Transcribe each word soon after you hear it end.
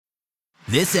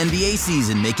This NBA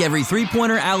season, make every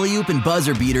three-pointer, alley-oop, and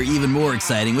buzzer beater even more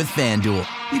exciting with FanDuel.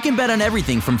 You can bet on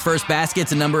everything from first basket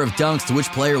to number of dunks to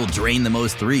which player will drain the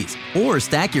most threes. Or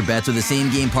stack your bets with a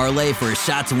same-game parlay for a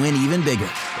shot to win even bigger.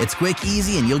 It's quick,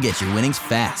 easy, and you'll get your winnings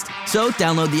fast. So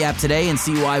download the app today and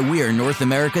see why we're North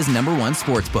America's #1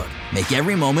 sportsbook. Make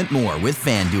every moment more with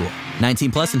FanDuel.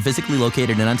 19 plus and physically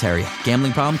located in Ontario.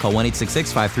 Gambling problem? Call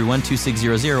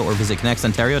 1-866-531-2600 or visit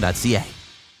connectsontario.ca.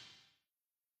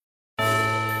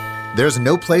 There's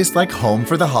no place like home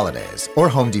for the holidays or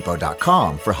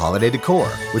HomeDepot.com for holiday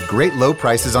decor with great low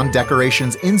prices on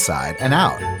decorations inside and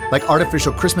out, like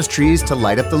artificial Christmas trees to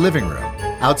light up the living room,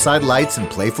 outside lights and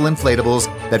playful inflatables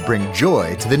that bring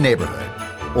joy to the neighborhood.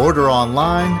 Order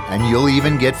online and you'll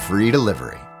even get free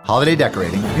delivery. Holiday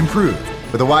decorating improved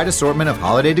with a wide assortment of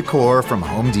holiday decor from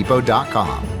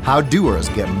HomeDepot.com. How doers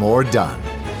get more done.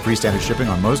 Free standard shipping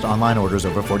on most online orders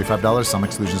over $45. Some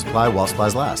exclusions apply while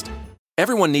supplies last.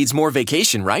 Everyone needs more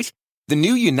vacation, right? The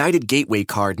new United Gateway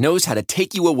card knows how to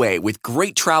take you away with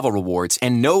great travel rewards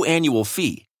and no annual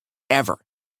fee. Ever.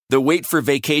 The wait for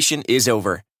vacation is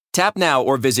over. Tap now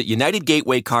or visit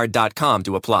UnitedGatewayCard.com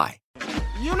to apply.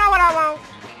 You know what I want?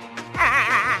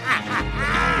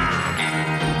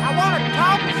 I want to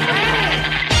talk trash.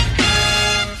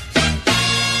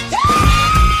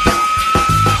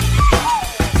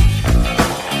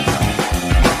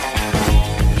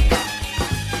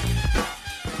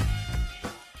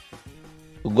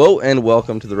 Hello and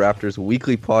welcome to the Raptors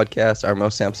Weekly Podcast. I'm Mo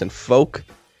Sampson Folk.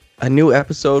 A new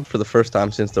episode for the first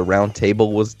time since the round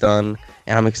table was done,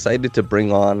 and I'm excited to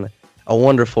bring on a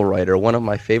wonderful writer, one of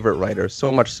my favorite writers,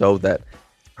 so much so that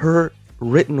her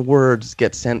written words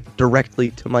get sent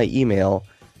directly to my email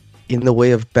in the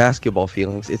way of basketball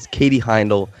feelings. It's Katie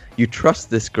Heindl. You trust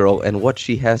this girl and what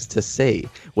she has to say,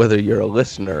 whether you're a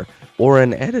listener or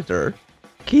an editor.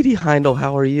 Katie Heindl,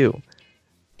 how are you?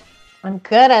 I'm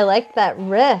good. I like that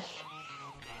riff.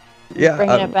 Yeah,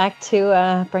 bringing it back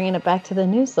to the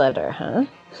newsletter, huh?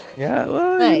 Yeah,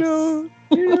 well, nice.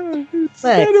 It's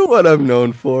kind of what I'm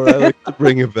known for. I like to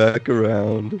bring it back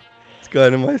around. It's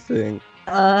kind of my thing.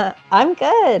 I'm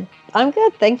good.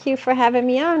 Thank you for having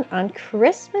me on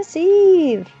Christmas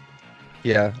Eve.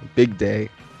 Yeah, big day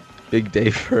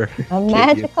for a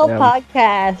magical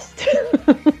podcast.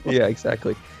 Yeah,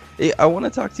 exactly. Hey, I want to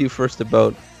talk to you first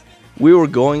about. We were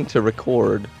going to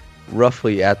record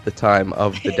roughly at the time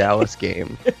of the Dallas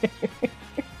game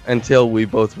until we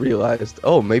both realized,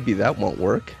 oh, maybe that won't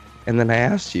work. And then I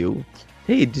asked you,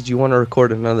 hey, did you want to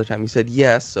record another time? You said,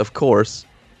 yes, of course.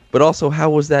 But also, how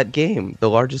was that game? The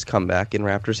largest comeback in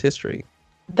Raptors history.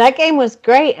 That game was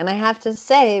great. And I have to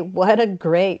say, what a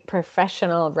great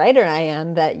professional writer I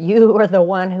am that you were the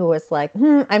one who was like,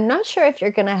 I'm not sure if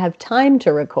you're going to have time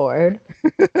to record.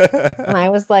 And I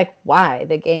was like, why?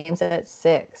 The game's at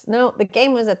 6. No, the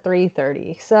game was at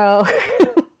 3:30. So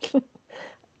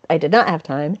I did not have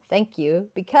time. Thank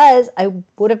you. Because I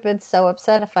would have been so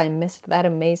upset if I missed that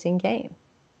amazing game.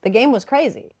 The game was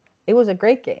crazy. It was a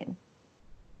great game.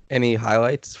 Any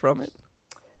highlights from it?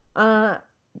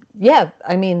 Yeah,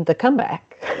 I mean, the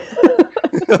comeback.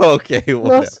 Okay.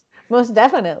 Well, most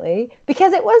definitely.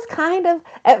 Because it was kind of,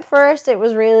 at first, it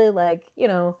was really like,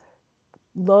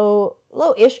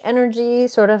 low-ish energy,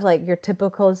 sort of like your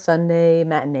typical Sunday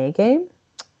matinee game.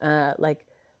 Like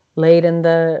late in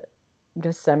the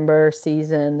December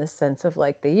season, the sense of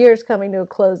like the year's coming to a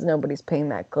close, nobody's paying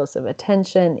that close of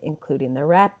attention, including the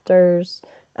Raptors.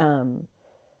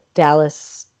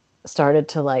 Dallas started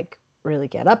to like really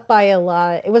get up by a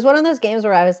lot. It was one of those games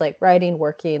where I was like writing,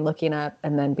 working, looking up,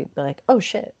 and then be like, oh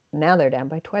shit, now they're down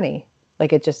by 20.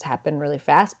 Like it just happened really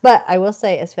fast. But I will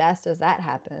say, as fast as that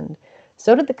happened,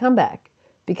 so did the comeback,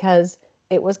 because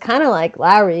it was kind of like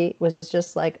Lowry was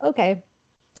just like, okay,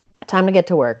 time to get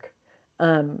to work.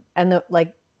 And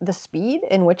the speed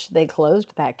in which they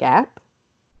closed that gap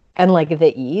and like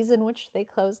the ease in which they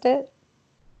closed it,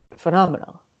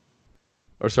 phenomenal.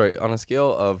 Or sorry, on a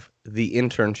scale of the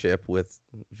internship with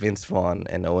Vince Vaughn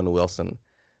and Owen Wilson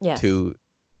to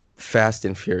Fast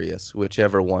and Furious,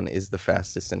 whichever one is the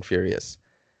fastest and furious,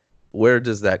 where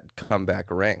does that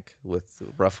comeback rank with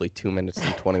roughly 2 minutes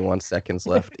and 21 seconds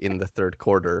left in the third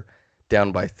quarter,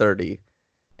 down by 30,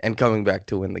 and coming back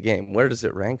to win the game? Where does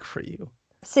it rank for you?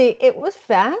 See, it was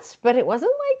fast, but it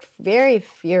wasn't like very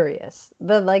furious.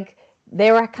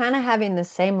 They were kind of having the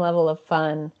same level of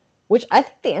fun, which I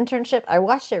think the internship, I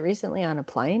watched it recently on a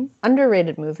plane,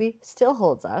 underrated movie, still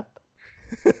holds up.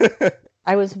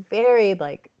 I was very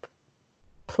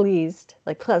pleased,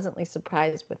 pleasantly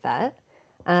surprised with that.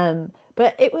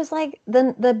 But it was like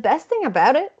the best thing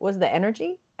about it was the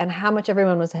energy and how much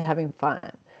everyone was having fun.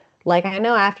 Like, I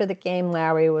know after the game,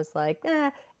 Lowry was like,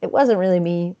 it wasn't really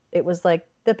me. It was like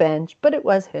the bench, but it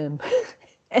was him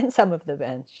and some of the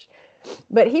bench.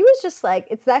 But he was just like,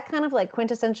 it's that kind of like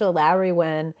quintessential Lowry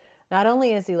when not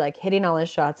only is he like hitting all his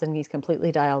shots and he's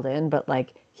completely dialed in, but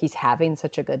like he's having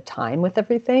such a good time with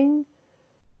everything.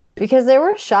 Because there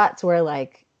were shots where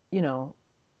like,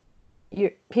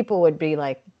 people would be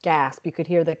like gasp. You could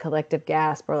hear the collective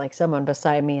gasp, or like someone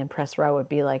beside me in press row would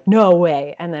be like, no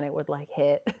way. And then it would like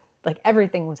hit, like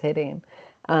everything was hitting.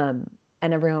 And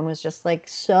everyone was just like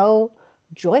so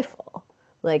joyful.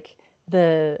 Like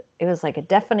it was like a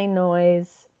deafening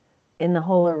noise in the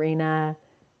whole arena.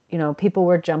 People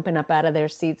were jumping up out of their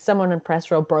seats. Someone in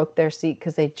press row broke their seat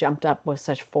because they jumped up with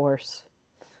such force.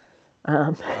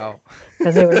 Wow.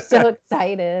 Because they were so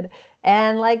excited.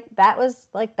 And that was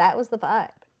the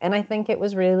vibe. And I think it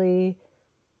was really,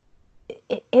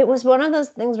 it was one of those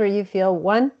things where you feel,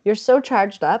 one, you're so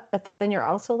charged up, but then you're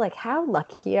also like, how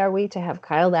lucky are we to have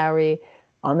Kyle Lowry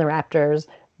on the Raptors,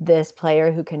 this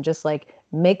player who can just like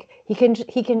he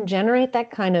can generate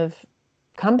that kind of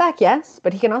comeback, yes,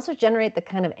 but he can also generate the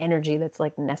kind of energy that's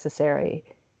like necessary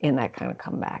in that kind of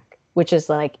comeback, which is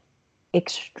like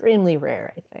extremely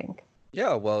rare, I think.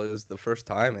 Yeah, well, it was the first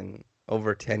time in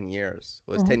over 10 years.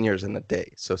 It was 10 years in a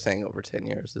day. So saying over 10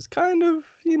 years is kind of,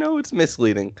 it's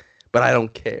misleading, but I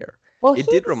don't care. Well, it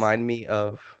did remind me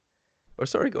of,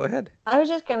 sorry, go ahead. I was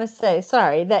just going to say,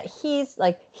 sorry, that he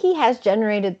has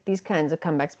generated these kinds of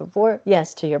comebacks before.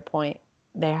 Yes, to your point,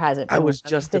 there hasn't been. I was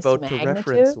just about to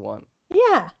reference one.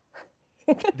 Yeah.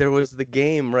 There was the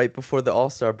game right before the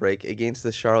All-Star break against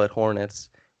the Charlotte Hornets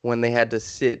when they had to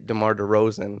sit DeMar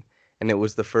DeRozan, and it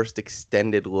was the first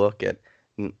extended look at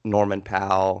Norman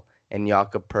Powell and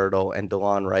Jakob Poeltl and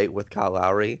DeLon Wright with Kyle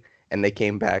Lowry, and they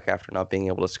came back after not being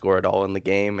able to score at all in the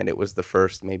game, and it was the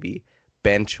first maybe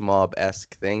bench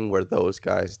mob-esque thing where those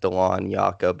guys, DeLon,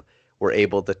 Jakob, were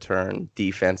able to turn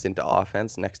defense into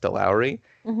offense next to Lowry,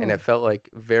 and it felt like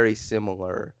very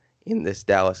similar in this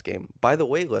Dallas game. By the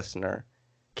way, listener,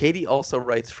 Katie also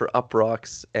writes for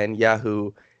Uprocks and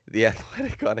Yahoo, The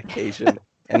Athletic on occasion,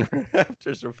 and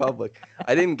Raptors Republic.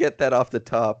 I didn't get that off the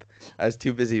top. I was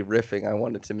too busy riffing. I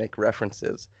wanted to make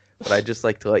references, but I'd just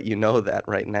like to let you know that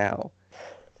right now.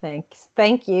 Thanks.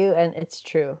 Thank you, and it's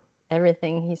true.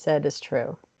 Everything he said is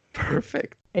true.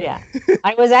 Perfect. Yeah.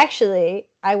 I was at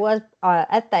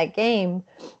that game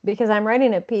because I'm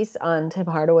writing a piece on Tim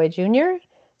Hardaway Jr.,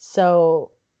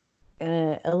 so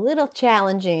a little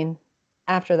challenging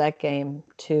after that game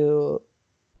to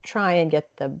try and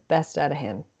get the best out of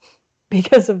him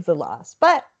because of the loss.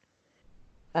 But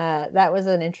that was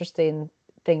an interesting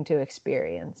thing to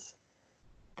experience.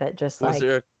 That just was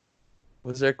there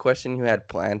a question you had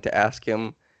planned to ask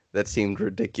him that seemed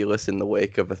ridiculous in the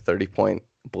wake of a 30-point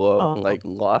blow,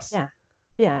 loss?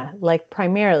 Yeah, like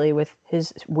primarily with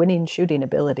his winning shooting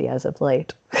ability as of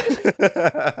late.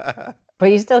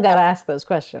 But you still got to ask those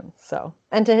questions. So,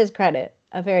 and to his credit,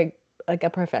 a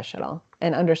professional,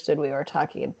 and understood we were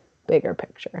talking bigger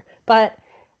picture. But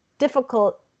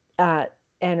difficult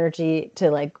energy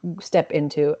to step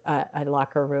into a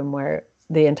locker room where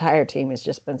the entire team has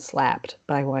just been slapped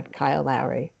by Kyle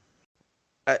Lowry.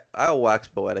 I'll wax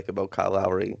poetic about Kyle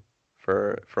Lowry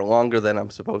for longer than I'm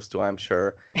supposed to, I'm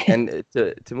sure. And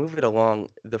to move it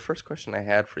along, the first question I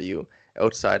had for you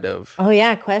outside of... Oh,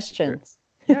 yeah, questions.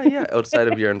 Outside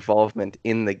of your involvement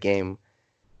in the game,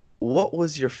 what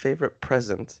was your favorite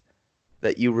present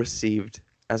that you received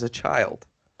as a child?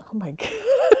 Oh, my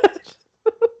God.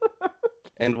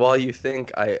 And while you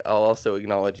think, I'll also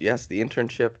acknowledge, yes, the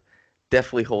internship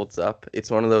definitely holds up. It's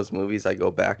one of those movies I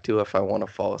go back to if I want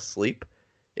to fall asleep.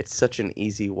 It's such an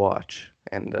easy watch,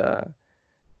 and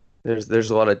there's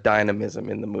a lot of dynamism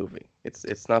in the movie.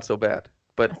 It's not so bad.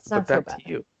 But back to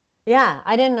you. Yeah,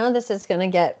 I didn't know this is going to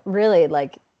get really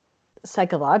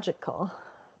psychological,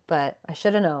 but I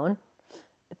should have known.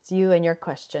 It's you and your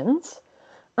questions.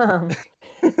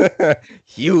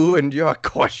 You and your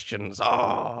questions.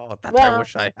 Oh, I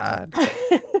wish I had.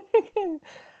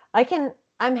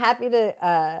 I'm happy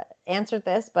to answer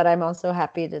this, but I'm also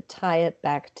happy to tie it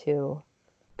back to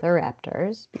the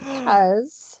Raptors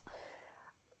because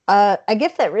a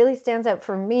gift that really stands out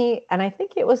for me, and I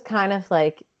think it was kind of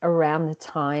around the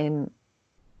time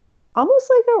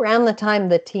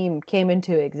the team came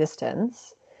into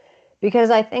existence, because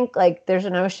I think there's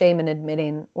no shame in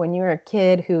admitting when you're a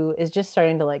kid who is just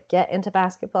starting to get into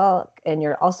basketball, and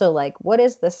you're also what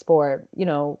is this sport?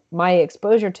 My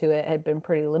exposure to it had been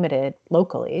pretty limited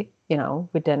locally.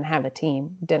 We didn't have a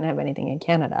team, didn't have anything in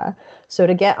Canada. So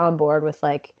to get on board with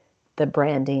the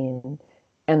branding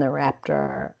and the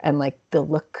Raptor and the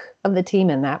look of the team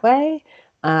in that way,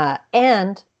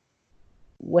 And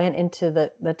went into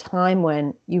the time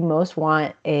when you most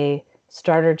want a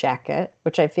starter jacket,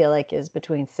 which I feel like is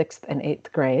between 6th and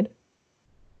 8th grade.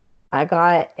 I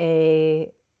got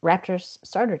a Raptors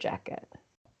starter jacket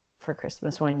for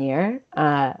Christmas one year.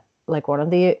 Like one of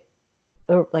the,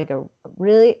 like a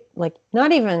really, like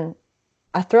not even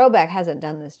a throwback hasn't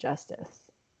done this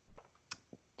justice.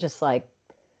 Just like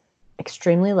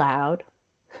extremely loud,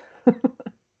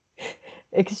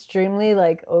 extremely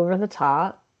like over the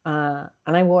top. And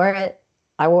I wore it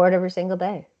every single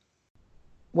day.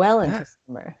 Well into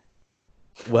summer.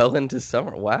 Well into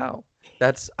summer. Wow.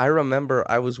 I remember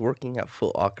I was working at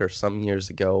Foot Locker some years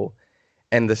ago,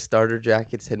 and the starter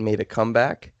jackets had made a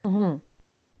comeback. Mm-hmm.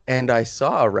 And I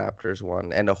saw a Raptors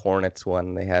one and a Hornets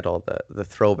one. They had all the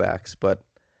throwbacks, but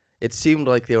it seemed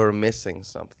like they were missing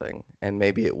something. And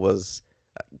maybe it was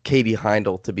Katie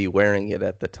Heindel to be wearing it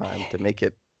at the time to make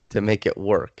it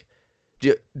work.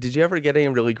 Did you ever get any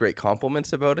really great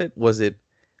compliments about it? Was it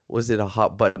a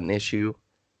hot button issue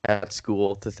at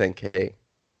school to think, hey,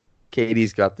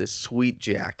 Katie's got this sweet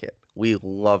jacket. We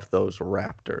love those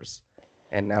Raptors.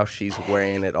 And now she's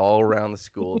wearing it all around the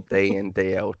school day in,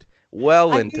 day out,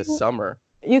 well into summer.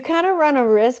 You kind of run a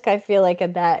risk, I feel like,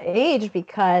 at that age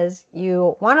because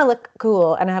you want to look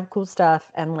cool and have cool stuff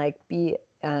and like be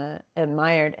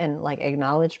admired and like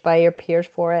acknowledged by your peers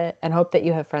for it and hope that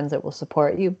you have friends that will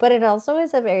support you. But it also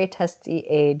is a very testy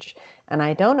age. And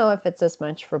I don't know if it's as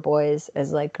much for boys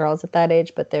as like girls at that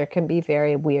age, but there can be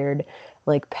very weird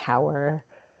like power,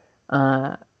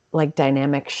 like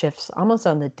dynamic shifts almost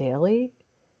on the daily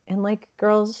in like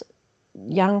girls'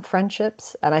 young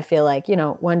friendships. And I feel like,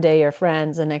 one day you're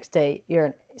friends, the next day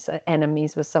you're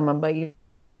enemies with someone, but you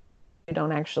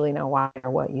don't actually know why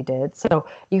or what you did. So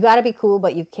you got to be cool,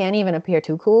 but you can't even appear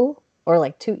too cool or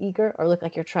like too eager or look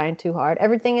like you're trying too hard.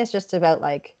 Everything is just about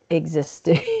like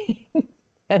existing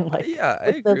and like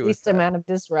the least amount of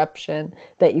disruption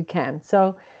that you can.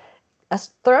 So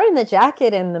throwing the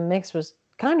jacket in the mix was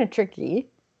kind of tricky.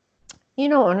 You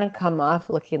don't want to come off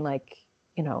looking like,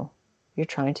 you're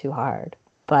trying too hard.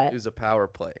 But it was a power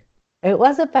play. It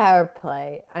was a power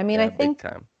play. I mean, I think,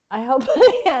 big time. I hope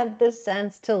I had the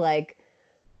sense to like,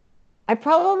 I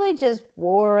probably just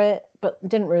wore it, but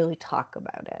didn't really talk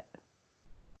about it.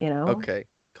 Okay.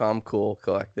 Calm, cool,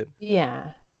 collected.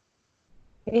 Yeah.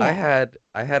 I had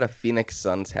a Phoenix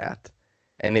Suns hat,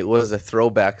 and it was a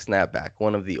throwback snapback,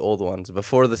 one of the old ones,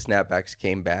 before the snapbacks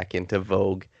came back into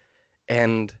vogue.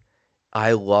 And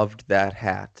I loved that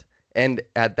hat. And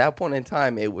at that point in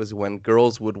time, it was when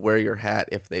girls would wear your hat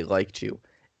if they liked you.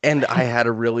 And I had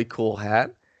a really cool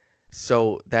hat.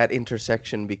 So that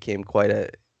intersection became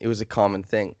it was a common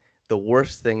thing. The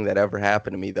worst thing that ever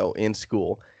happened to me, though, in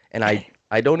school, and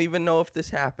I don't even know if this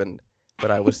happened,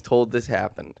 but I was told this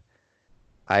happened.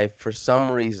 For some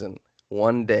reason,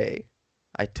 one day,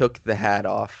 I took the hat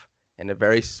off, and a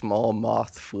very small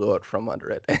moth flew out from under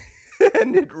it.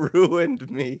 And it ruined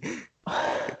me.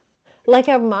 Like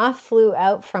a moth flew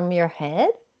out from your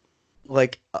head?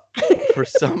 Like, for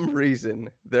some reason,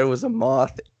 there was a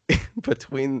moth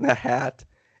between the hat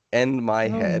and my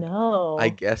head. No. I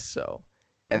guess so.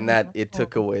 And it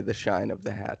took away the shine of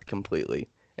the hat completely.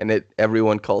 And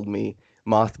everyone called me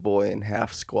Moth Boy and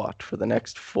Half Squat for the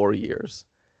next 4 years.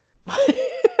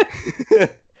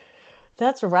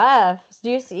 That's rough.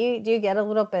 Do you get a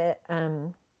little bit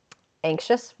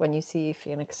anxious when you see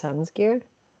Phoenix Suns gear?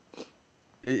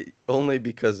 Only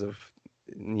because of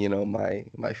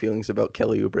my feelings about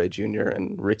Kelly Oubre Jr.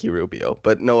 and Ricky Rubio,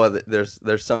 but no other.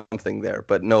 There's something there,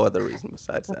 but no other reason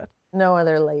besides that. No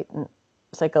other latent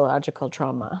psychological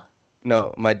trauma.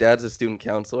 No, my dad's a student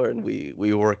counselor, and we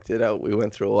worked it out. We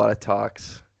went through a lot of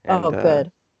talks. And,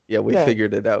 good. Yeah, we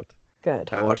figured it out.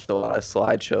 Good. I watched a lot of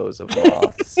slideshows of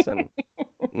moths and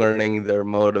learning their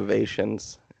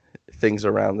motivations, things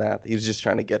around that. He was just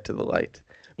trying to get to the light.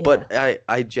 Yeah. But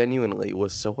I genuinely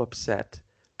was so upset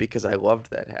because I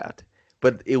loved that hat.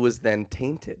 But it was then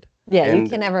tainted. Yeah, and you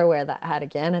can never wear that hat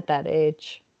again at that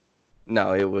age.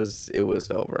 No, it was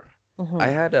over. Mm-hmm.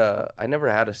 I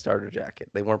never had a starter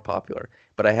jacket. They weren't popular.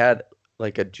 But I had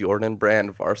like a Jordan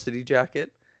brand varsity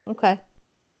jacket. Okay.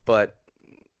 But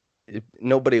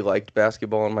nobody liked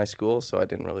basketball in my school, so I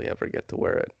didn't really ever get to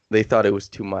wear it. They thought it was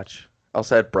too much. I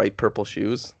also had bright purple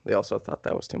shoes. They also thought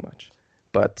that was too much.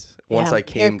 But once I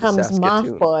came to Saskatoon... Here comes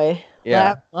Moth Boy.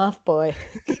 Yeah. Moth Boy.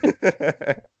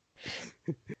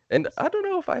 And I don't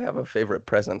know if I have a favorite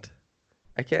present.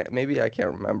 Maybe I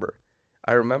can't remember.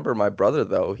 I remember my brother,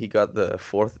 though. He got the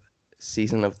 4th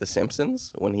season of The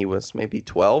Simpsons when he was maybe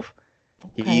 12.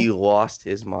 Okay. He lost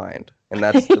his mind. And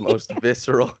that's the most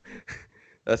visceral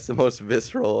That's the most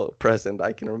visceral present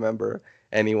I can remember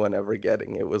anyone ever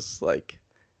getting. It was like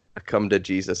a come to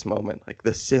Jesus moment. Like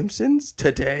The Simpsons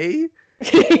today?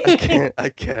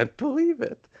 I can't believe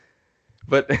it.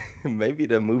 But maybe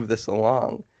to move this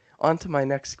along, on to my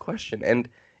next question. And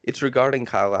it's regarding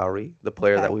Kyle Lowry, the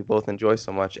player that we both enjoy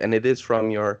so much. And it is from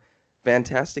your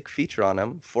fantastic feature on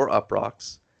him for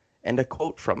Uprocks, and a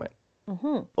quote from it.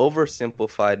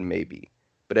 Oversimplified, maybe,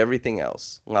 but everything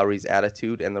else, Lowry's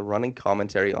attitude and the running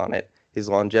commentary on it, his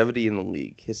longevity in the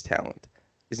league, his talent,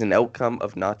 is an outcome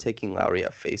of not taking Lowry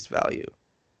at face value.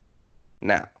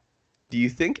 Now, do you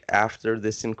think after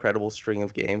this incredible string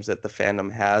of games that the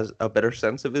fandom has a better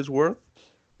sense of his worth,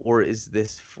 or is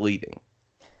this fleeting?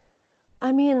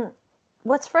 I mean,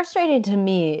 what's frustrating to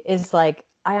me is like,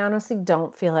 I honestly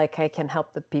don't feel like I can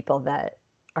help the people that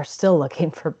are still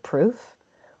looking for proof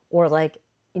or like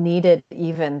needed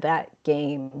even that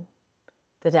game,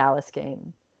 the Dallas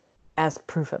game, as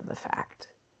proof of the fact.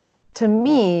 To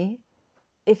me,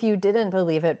 if you didn't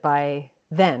believe it by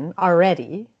then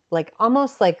already, like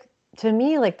almost like to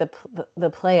me, like the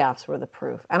playoffs were the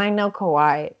proof. And I know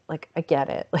Kawhi, like I get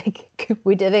it. Like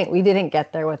we didn't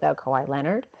get there without Kawhi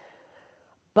Leonard.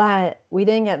 But we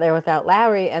didn't get there without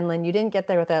Lowry, and then you didn't get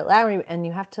there without Lowry, and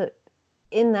you have to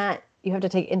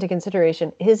take into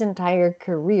consideration his entire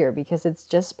career because it's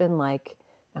just been like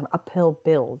an uphill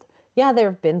build. Yeah,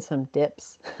 there have been some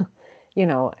dips,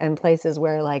 and places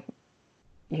where like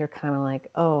you're kind of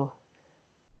like, oh,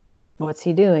 what's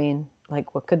he doing?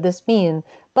 Like, what could this mean?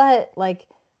 But like,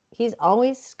 he's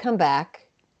always come back,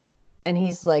 and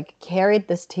he's like carried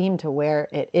this team to where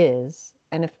it is.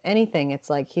 And if anything, it's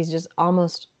like he's just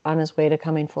almost on his way to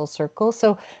coming full circle.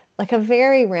 So like a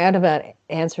very roundabout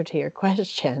answer to your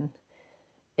question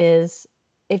is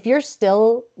if you're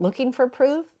still looking for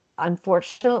proof,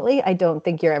 unfortunately, I don't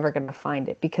think you're ever going to find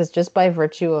it because just by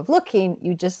virtue of looking,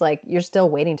 you're still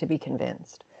waiting to be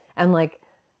convinced. And like,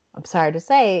 I'm sorry to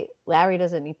say, Larry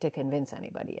doesn't need to convince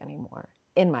anybody anymore,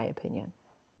 in my opinion.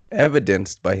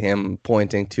 Evidenced by him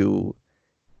pointing to,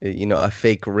 a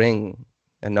fake ring,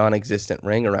 a non-existent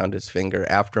ring around his finger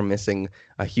after missing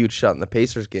a huge shot in the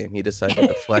Pacers game. He decided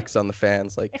to flex on the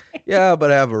fans like, yeah,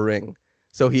 but I have a ring.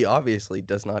 So he obviously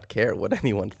does not care what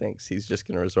anyone thinks. He's just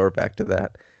going to resort back to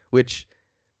that, which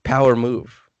power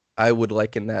move. I would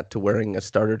liken that to wearing a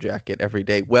starter jacket every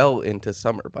day, well into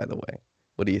summer, by the way.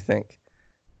 What do you think?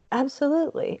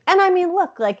 Absolutely. And I mean,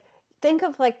 look, like, think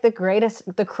of like the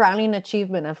crowning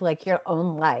achievement of like your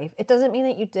own life. It doesn't mean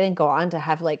that you didn't go on to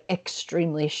have like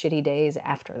extremely shitty days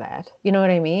after that. You know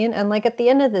what I mean? And like at the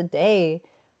end of the day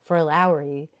for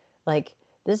Lowry, like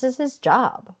this is his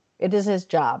job. It is his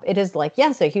job. It is like,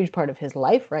 yes, a huge part of his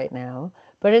life right now,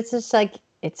 but it's just like,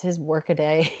 it's his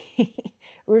workaday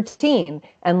routine.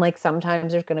 And like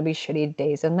sometimes there's going to be shitty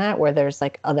days in that where there's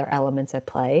like other elements at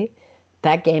play.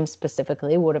 That game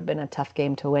specifically would have been a tough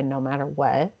game to win no matter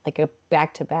what. Like a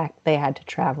back-to-back, they had to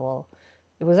travel.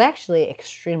 It was actually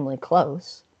extremely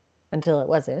close until it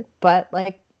wasn't. But,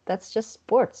 like, that's just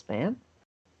sports, man.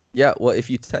 Yeah, well,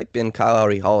 if you type in Kyle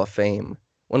Lowry Hall of Fame,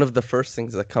 one of the first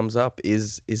things that comes up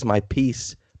is my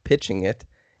piece pitching it.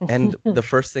 And the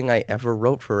first thing I ever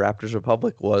wrote for Raptors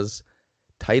Republic was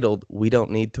titled, "We Don't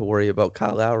Need to Worry About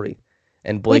Kyle Lowry."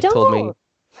 And Blake told me...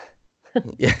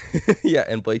 Yeah, yeah,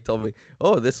 and Blake told me,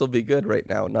 "Oh, this will be good right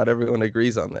now. Not everyone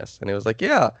agrees on this." And he was like,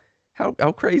 "Yeah, how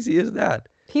crazy is that?"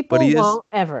 People won't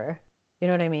ever. You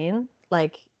know what I mean?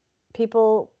 Like,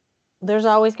 people, there's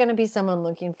always going to be someone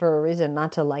looking for a reason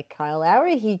not to like Kyle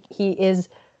Lowry. He is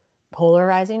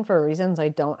polarizing for reasons I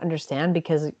don't understand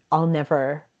because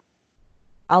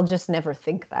I'll just never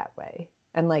think that way.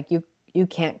 And like, you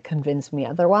can't convince me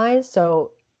otherwise.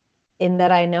 So in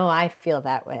that I know I feel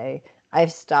that way,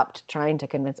 I've stopped trying to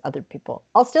convince other people.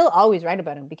 I'll still always write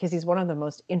about him because he's one of the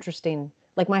most interesting,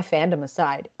 like my fandom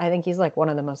aside, I think he's like one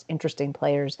of the most interesting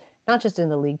players, not just in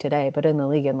the league today, but in the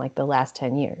league in like the last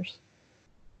 10 years.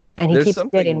 And he keeps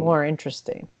getting more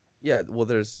interesting. Yeah, well,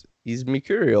 he's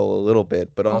mercurial a little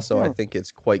bit, but also I think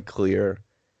it's quite clear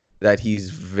that he's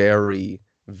very,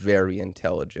 very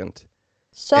intelligent.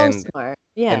 So smart,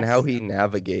 yes. And how he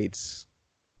navigates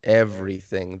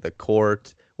everything, the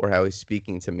court, or how he's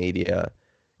speaking to media,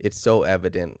 it's so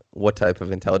evident what type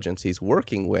of intelligence he's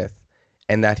working with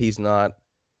and that he's not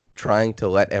trying to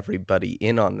let everybody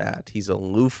in on that. He's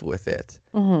aloof with it.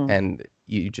 Mm-hmm. And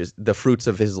the fruits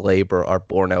of his labor are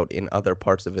borne out in other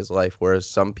parts of his life. Whereas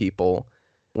some people,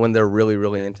 when they're really,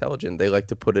 really intelligent, they like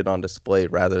to put it on display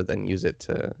rather than use it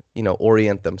to,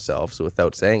 orient themselves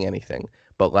without saying anything.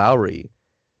 But Lowry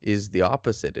is the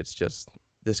opposite. It's just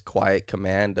this quiet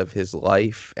command of his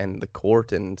life and the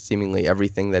court and seemingly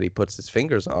everything that he puts his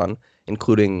fingers on,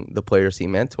 including the players he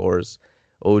mentors,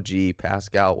 OG,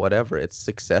 Pascal, whatever. Its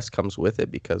success comes with it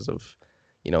because of,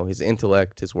 his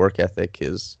intellect, his work ethic,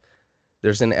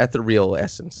 there's an ethereal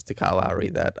essence to Kyle Lowry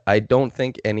that I don't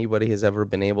think anybody has ever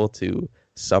been able to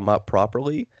sum up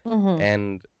properly,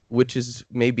 and which is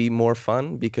maybe more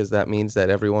fun because that means that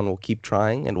everyone will keep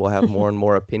trying and we'll have more and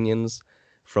more opinions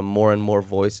from more and more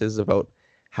voices about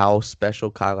how special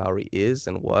Kyle Lowry is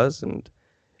and was. And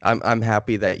I'm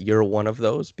happy that you're one of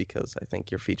those because I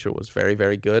think your feature was very,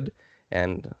 very good.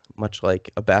 And much like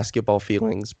a basketball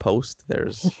feelings post,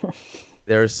 there's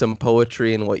some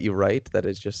poetry in what you write that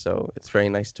is just it's very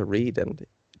nice to read. And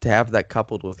to have that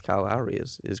coupled with Kyle Lowry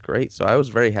is great. So I was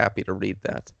very happy to read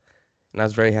that. And I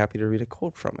was very happy to read a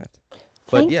quote from it.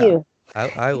 But Thank you.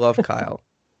 I love Kyle.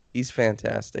 He's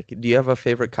fantastic. Do you have a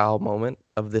favorite Kyle moment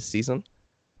of this season?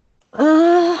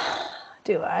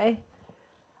 Do I?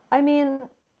 I mean,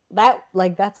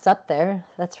 that's up there.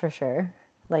 That's for sure.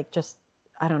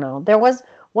 I don't know. There was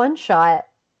one shot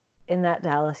in that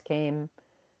Dallas game.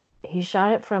 He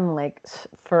shot it from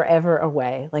forever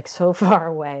away, so far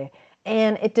away.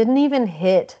 And it didn't even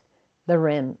hit the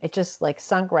rim. It just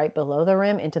sunk right below the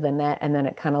rim into the net. And then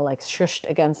it kind of shushed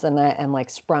against the net and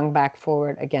sprung back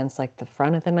forward against the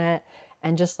front of the net.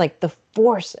 And just the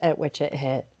force at which it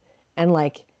hit. And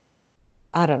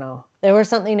I don't know. There was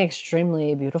something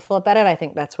extremely beautiful about it. I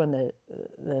think that's when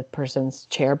the person's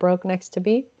chair broke next to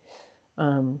me.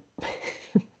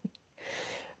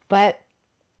 But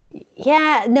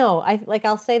yeah, no,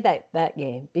 I'll say that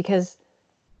game because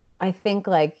I think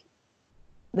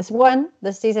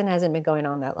this season hasn't been going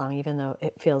on that long, even though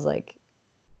it feels like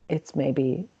it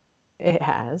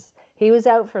has. He was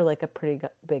out for a pretty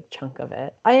big chunk of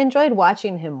it. I enjoyed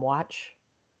watching him watch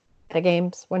the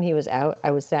games when he was out.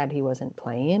 I was sad he wasn't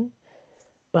playing,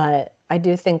 but I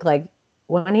do think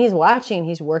when he's watching,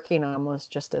 he's working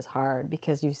almost just as hard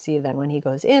because you see that when he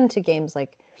goes into games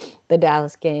like the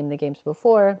Dallas game, the games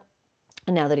before,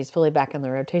 and now that he's fully back in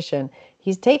the rotation,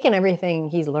 he's taken everything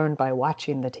he's learned by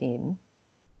watching the team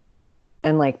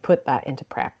and put that into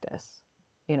practice.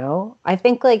 I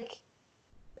think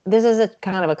this is a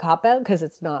kind of a cop-out because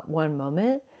it's not one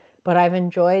moment, but I've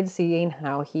enjoyed seeing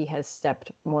how he has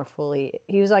stepped more fully.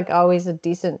 He was always a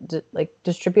decent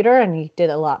distributor, and he did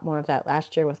a lot more of that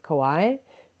last year with Kawhi,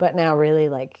 but now really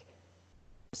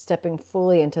stepping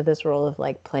fully into this role of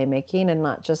playmaking and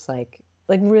not just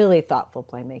really thoughtful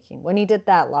playmaking. When he did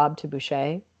that lob to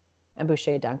Boucher and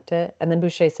Boucher dunked it, and then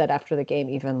Boucher said after the game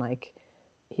he's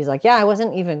yeah, I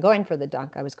wasn't even going for the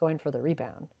dunk, I was going for the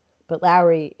rebound. But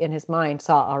Lowry in his mind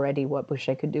saw already what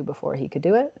Boucher could do before he could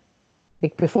do it.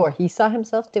 Before he saw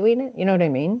himself doing it, you know what I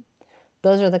mean?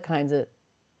 Those are the kinds of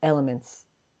elements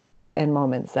and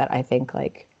moments that I think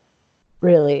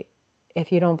really,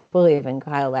 if you don't believe in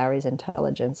Kyle Lowry's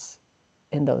intelligence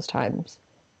in those times,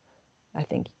 I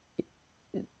think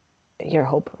you're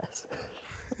hopeless.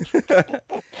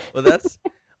 Well,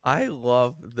 I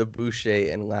love the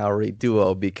Boucher and Lowry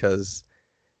duo because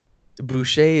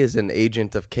Boucher is an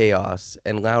agent of chaos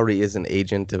and Lowry is an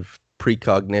agent of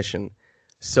precognition.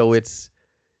 So it's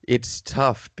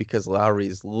tough because Lowry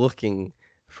is looking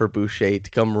for Boucher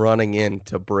to come running in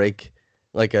to break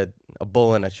a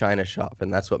bull in a china shop,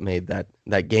 and that's what made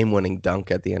that game-winning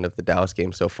dunk at the end of the Dallas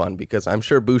game so fun because I'm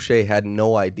sure Boucher had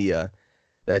no idea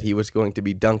that he was going to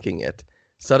be dunking it.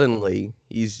 Suddenly,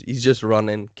 he's just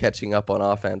running, catching up on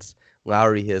offense.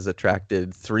 Lowry has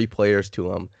attracted 3 players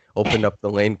to him, opened up the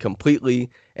lane completely,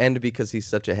 and because he's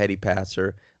such a heady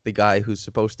passer, the guy who's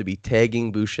supposed to be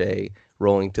tagging Boucher,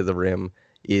 rolling to the rim,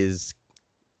 is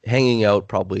hanging out,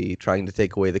 probably trying to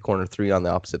take away the corner 3 on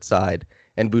the opposite side,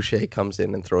 and Boucher comes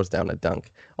in and throws down a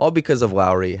dunk. All because of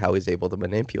Lowry, how he's able to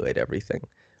manipulate everything.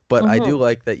 But I do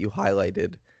like that you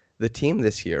highlighted the team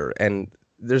this year, and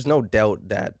there's no doubt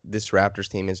that this Raptors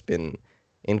team has been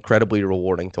incredibly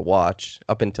rewarding to watch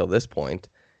up until this point.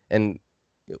 And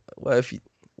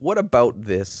what about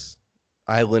this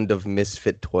island of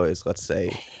misfit toys, let's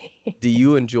say, do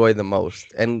you enjoy the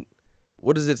most? And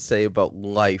what does it say about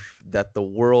life that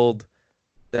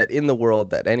in the world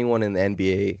that anyone in the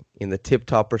NBA in the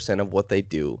tip-top % of what they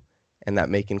do and that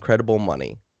make incredible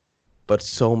money, but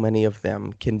so many of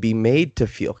them can be made to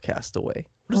feel cast away?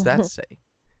 What does that say?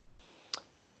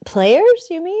 Players,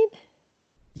 you mean?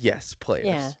 Yes, players.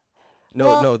 Yeah.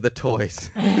 No, the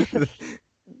toys. I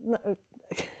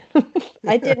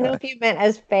didn't know if you meant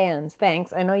as fans.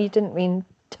 Thanks. I know you didn't mean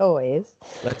toys.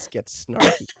 Let's get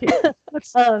snarky.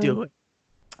 Let's do it.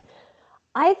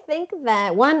 I think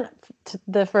that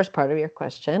the first part of your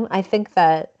question, I think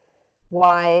that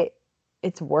why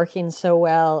it's working so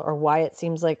well, or why it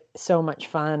seems like so much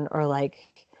fun, or like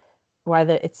why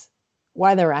the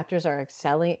Raptors are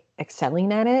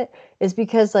excelling at it, is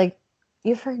because like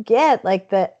you forget like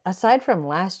that aside from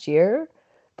last year,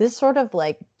 this sort of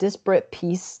like disparate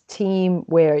piece team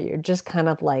where you're just kind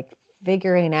of like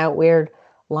figuring out weird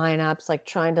lineups, like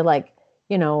trying to like,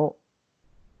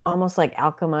 almost like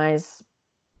alchemize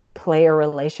player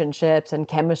relationships and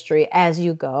chemistry as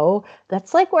you go.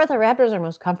 That's like where the Raptors are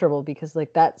most comfortable, because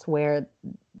like that's where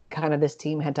kind of this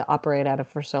team had to operate out of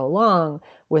for so long,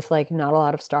 with like not a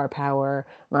lot of star power,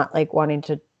 not like wanting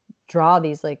to draw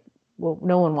these like, well,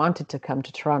 no one wanted to come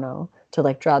to Toronto to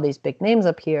like draw these big names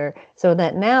up here. So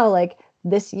that now like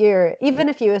this year, even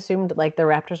if you assumed like the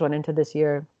Raptors went into this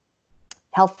year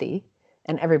healthy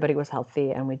and everybody was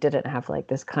healthy and we didn't have like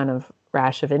this kind of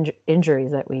rash of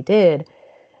injuries that we did,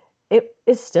 it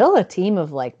is still a team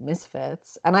of like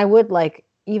misfits. And I would like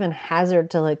even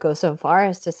hazard to like go so far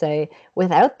as to say,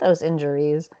 without those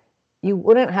injuries, you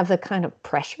wouldn't have the kind of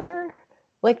pressure.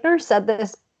 Like Nurse said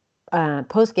this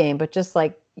post game, but just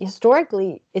like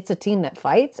historically, it's a team that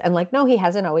fights. And like, no, he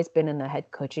hasn't always been in the head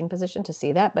coaching position to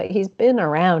see that, but he's been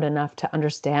around enough to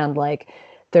understand like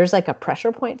there's like a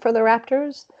pressure point for the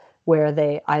Raptors where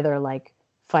they either like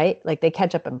fight, like they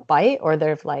catch up and fight, or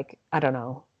they're like, I don't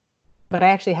know. But I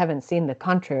actually haven't seen the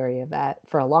contrary of that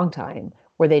for a long time,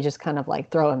 where they just kind of like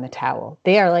throw in the towel.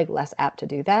 They are like less apt to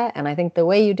do that. And I think the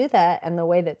way you do that, and the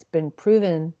way that's been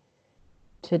proven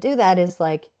to do that, is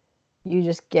like you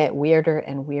just get weirder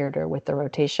and weirder with the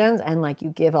rotations, and like you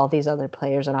give all these other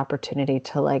players an opportunity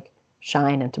to like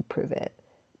shine and to prove it.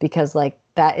 Because like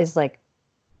that is like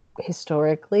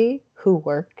historically who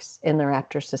works in the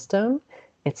Raptor system.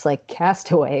 It's like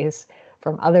castaways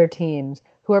from other teams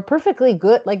who are perfectly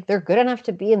good. Like they're good enough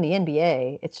to be in the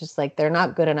NBA. It's just like they're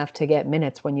not good enough to get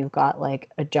minutes when you've got like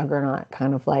a juggernaut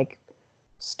kind of like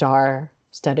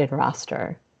star-studded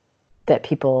roster that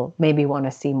people maybe want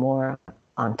to see more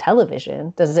on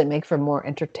television. Does it make for more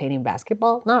entertaining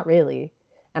basketball? Not really.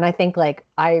 And I think like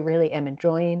I really am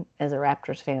enjoying, as a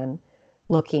Raptors fan,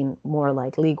 looking more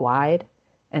like league-wide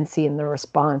and seeing the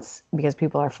response, because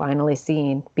people are finally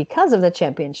seeing, because of the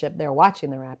championship, they're watching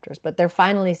the Raptors, but they're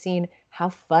finally seeing how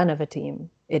fun of a team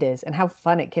it is and how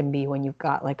fun it can be when you've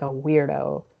got like a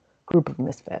weirdo group of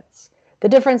misfits. The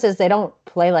difference is they don't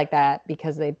play like that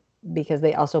because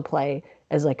they also play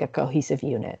as like a cohesive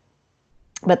unit.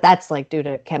 But that's like due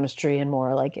to chemistry and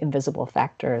more like invisible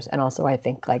factors. And also I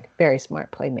think like very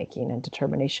smart playmaking and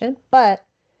determination. But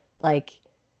like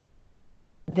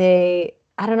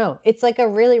I don't know. It's like a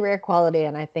really rare quality,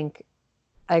 and I think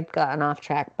I've gotten off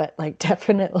track, but like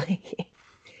definitely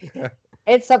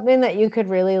it's something that you could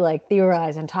really like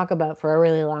theorize and talk about for a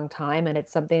really long time. And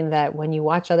it's something that when you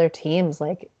watch other teams,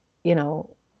 like,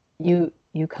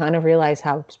 you kind of realize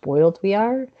how spoiled we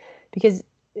are, because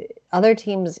other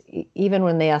teams, even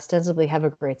when they ostensibly have a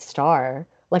great star,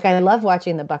 like I love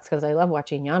watching the Bucks because I love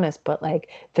watching Giannis, but like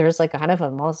there's like kind of a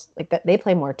most like that they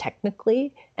play more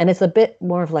technically, and it's a bit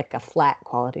more of like a flat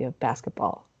quality of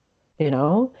basketball, where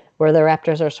the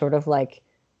Raptors are sort of like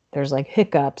there's like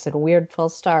hiccups and weird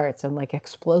false starts and like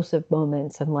explosive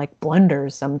moments and like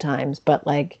blunders sometimes, but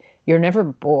like you're never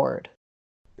bored.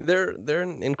 They're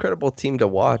an incredible team to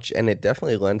watch, and it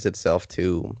definitely lends itself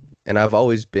to. And I've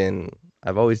always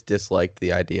disliked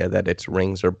the idea that it's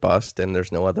rings or bust, and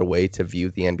there's no other way to view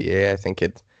the NBA. I think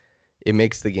it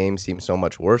makes the game seem so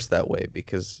much worse that way,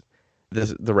 because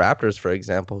the Raptors, for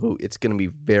example, who it's going to be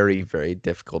very, very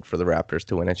difficult for the Raptors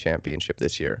to win a championship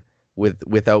this year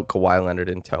without Kawhi Leonard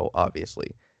in tow,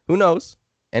 obviously. Who knows?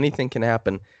 Anything can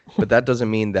happen, but that doesn't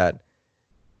mean that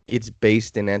it's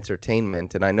based in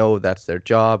entertainment. And I know that's their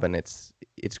job, and it's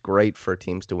great for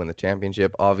teams to win the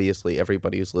championship. Obviously,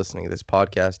 everybody who's listening to this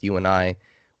podcast, you and I,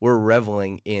 we're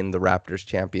reveling in the Raptors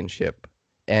championship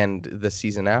and the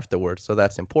season afterwards. So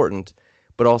that's important.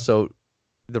 But also,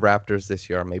 the Raptors this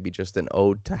year are maybe just an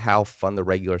ode to how fun the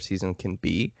regular season can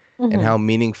be, and how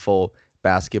meaningful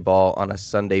basketball on a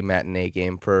Sunday matinee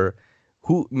game for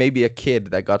who maybe a kid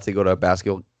that got to go to a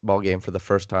basketball game for the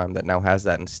first time that now has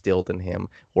that instilled in him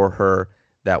or her,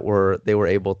 that they were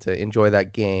able to enjoy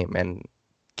that game, and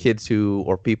kids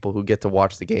or people who get to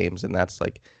watch the games, and that's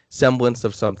like semblance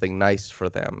of something nice for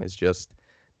them. Is just,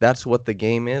 that's what the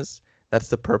game is. That's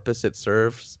the purpose it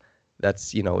serves.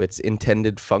 That's, its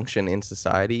intended function in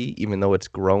society, even though it's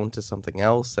grown to something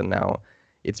else and now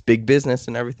it's big business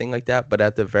and everything like that. But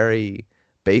at the very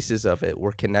basis of it,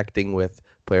 we're connecting with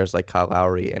players like Kyle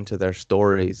Lowry and to their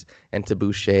stories, and to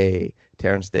Boucher,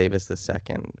 Terrence Davis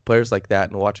II, players like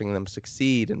that, and watching them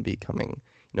succeed and becoming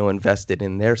invested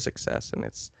in their success. And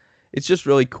it's just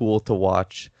really cool to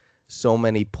watch so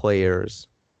many players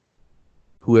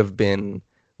who have been,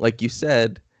 like you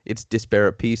said, it's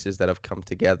disparate pieces that have come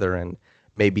together and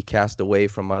maybe cast away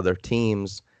from other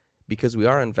teams because we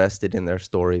are invested in their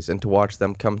stories, and to watch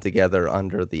them come together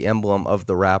under the emblem of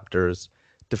the Raptors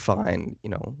to find,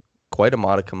 quite a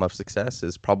modicum of success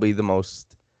is probably the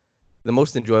most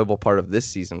enjoyable part of this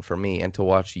season for me. And to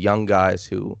watch young guys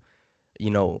who,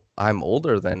 I'm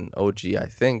older than OG, I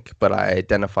think, but I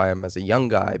identify him as a young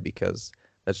guy because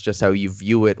that's just how you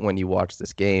view it when you watch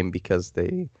this game, because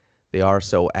they are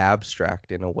so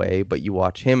abstract in a way, but you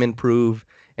watch him improve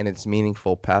and it's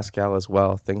meaningful. Pascal as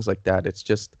well, things like that.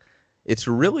 It's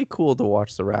really cool to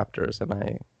watch the Raptors,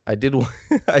 and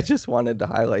I just wanted to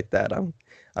highlight that.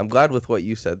 I'm glad with what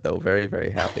you said, though. Very,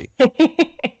 very happy.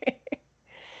 It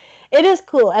is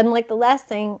cool. And like the last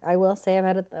thing I will say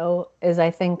about it, though, is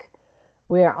I think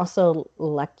we are also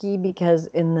lucky because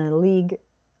in a league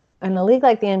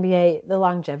like the NBA, the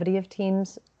longevity of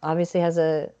teams obviously has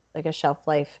a shelf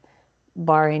life,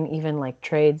 barring even like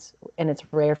trades, and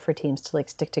it's rare for teams to like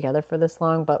stick together for this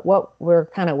long. But what we're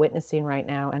kind of witnessing right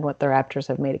now, and what the Raptors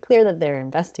have made it clear that they're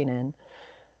investing in,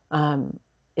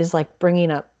 is like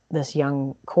bringing up this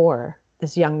young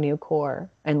new core,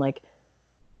 and like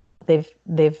they've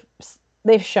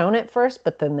shown it first,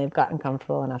 but then they've gotten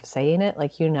comfortable enough saying it.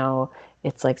 Like,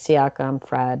 it's like Siakam,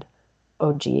 Fred,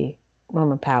 OG,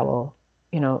 Norman Powell,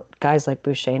 guys like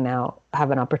Boucher now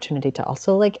have an opportunity to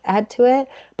also like add to it.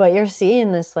 But you're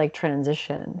seeing this like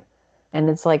transition, and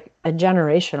it's like a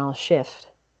generational shift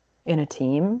in a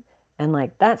team. And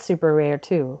like that's super rare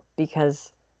too,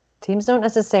 because teams don't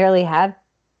necessarily have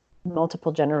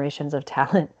multiple generations of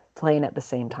talent playing at the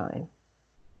same time.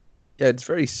 Yeah, it's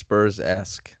very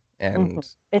Spurs-esque. And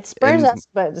it's Spurs-esque,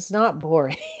 but it's not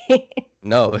boring.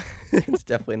 No, it's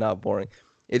definitely not boring.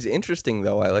 It's interesting,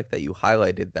 though. I like that you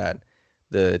highlighted that,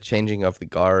 the changing of the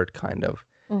guard, kind of.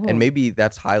 Mm-hmm. And maybe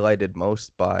that's highlighted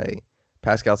most by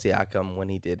Pascal Siakam when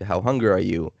he did How Hungry Are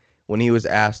You? When he was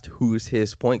asked who's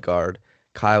his point guard,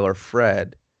 Kyle or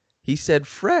Fred, he said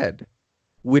Fred,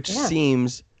 which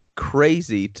seems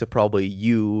crazy to probably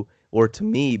you or to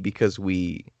me, because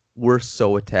we're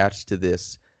so attached to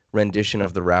this rendition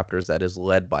of the Raptors that is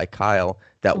led by Kyle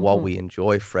that while we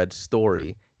enjoy Fred's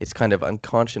story, it's kind of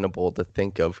unconscionable to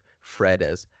think of Fred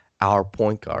as our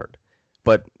point guard.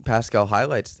 But Pascal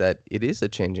highlights that it is a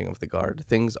changing of the guard.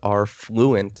 Things are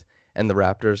fluent, and the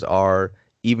Raptors are,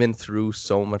 even through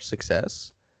so much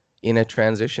success, in a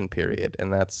transition period,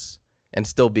 and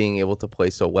still being able to play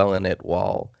so well in it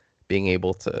while being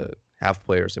able to have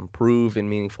players improve in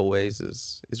meaningful ways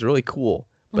is really cool.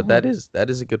 But that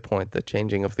is a good point, the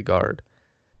changing of the guard.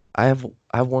 I have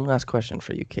one last question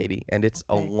for you, Katie, and it's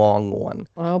a long one.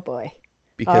 Oh boy.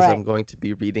 Because I'm going to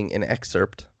be reading an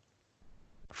excerpt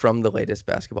from the latest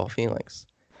Basketball Feelings,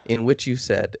 in which you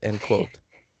said, and quote,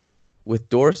 "With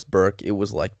Doris Burke, it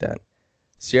was like that.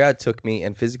 Sierra took me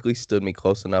and physically stood me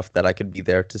close enough that I could be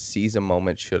there to seize a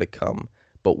moment should it come.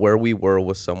 But where we were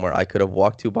was somewhere I could have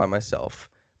walked to by myself,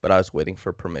 but I was waiting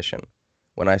for permission.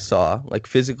 When I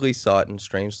physically saw it in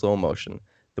strange slow motion,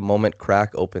 the moment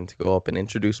crack open to go up and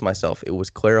introduce myself, it was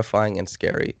clarifying and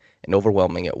scary and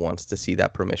overwhelming at once to see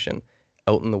that permission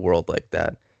out in the world like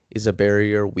that is a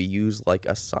barrier we use like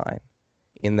a sign.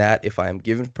 In that, if I am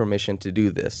given permission to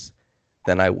do this,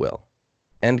 then I will."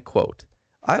 End quote.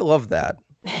 I love that.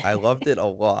 I loved it a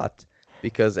lot,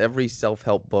 because every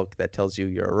self-help book that tells you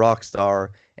you're a rock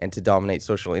star and to dominate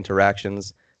social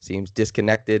interactions seems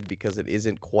disconnected because it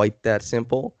isn't quite that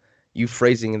simple. You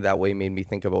phrasing it that way made me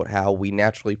think about how we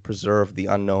naturally preserve the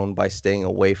unknown by staying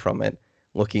away from it,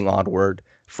 looking onward,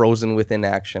 frozen within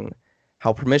action.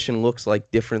 How permission looks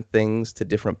like different things to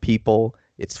different people.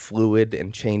 It's fluid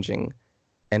and changing.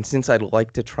 And since I'd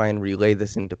like to try and relay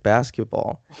this into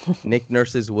basketball, Nick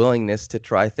Nurse's willingness to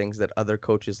try things that other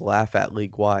coaches laugh at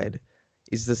league-wide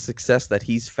is the success that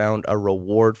he's found a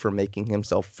reward for making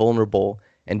himself vulnerable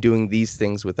and doing these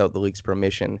things without the league's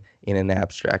permission in an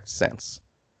abstract sense.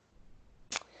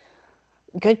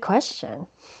 Good question.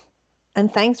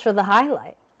 And thanks for the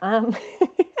highlight. I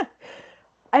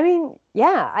mean,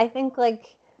 yeah, I think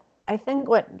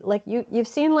you've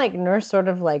seen like Nurse sort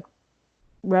of like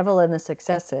revel in the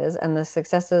successes, and the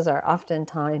successes are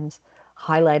oftentimes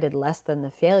highlighted less than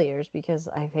the failures, because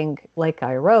I think, like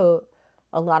I wrote,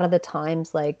 a lot of the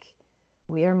times like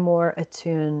we are more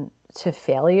attuned to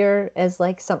failure as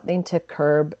like something to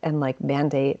curb and like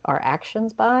mandate our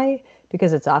actions by,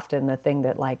 because it's often the thing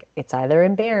that like it's either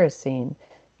embarrassing,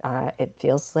 it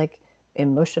feels like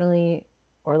emotionally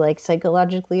or like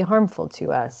psychologically harmful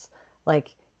to us.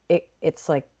 Like it's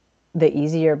like the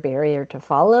easier barrier to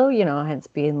follow, hence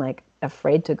being like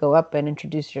afraid to go up and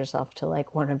introduce yourself to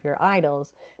like one of your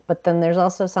idols. But then there's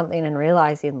also something in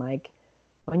realizing like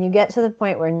when you get to the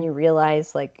point where you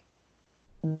realize like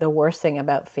the worst thing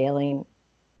about failing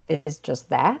is just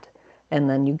that, and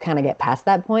then you kind of get past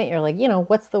that point, you're like,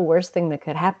 what's the worst thing that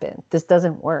could happen? This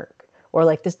doesn't work, or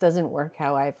like this doesn't work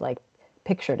how I've like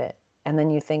pictured it. And then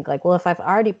you think like, well, if I've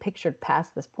already pictured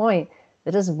past this point,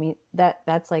 that doesn't mean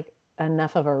that's like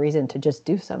enough of a reason to just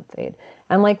do something.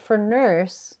 And like for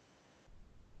Nurse,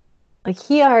 like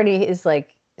he already is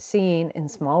like seeing in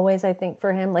small ways, I think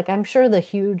for him, like I'm sure the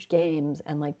huge games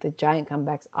and like the giant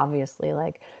comebacks, obviously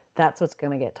like that's what's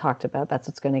going to get talked about. That's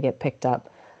what's going to get picked up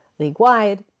league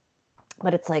wide.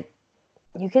 But it's like,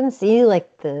 you can see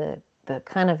like the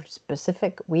kind of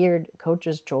specific weird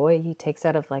coach's joy he takes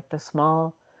out of like the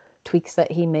small tweaks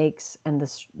that he makes and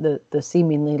the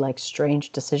seemingly like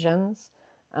strange decisions,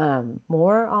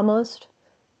 more almost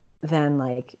than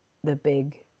like the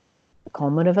big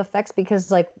cumulative effects. Because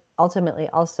like ultimately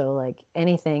also like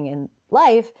anything in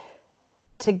life,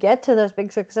 to get to those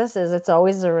big successes, it's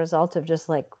always a result of just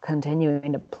like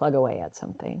continuing to plug away at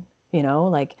something,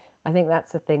 like I think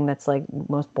that's the thing that's like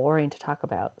most boring to talk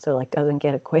about, so like doesn't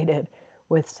get equated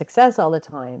with success all the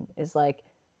time, is like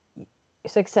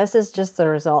success is just the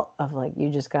result of like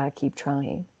you just gotta keep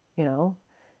trying, and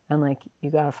like you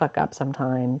gotta fuck up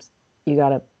sometimes, you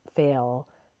gotta fail,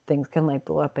 things can like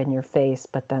blow up in your face,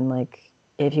 but then like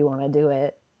if you want to do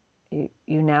it,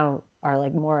 you now are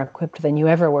like more equipped than you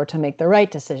ever were to make the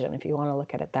right decision, if you want to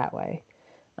look at it that way.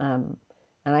 And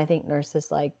I think Nurse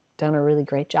has like done a really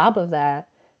great job of that,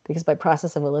 because by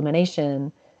process of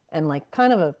elimination and like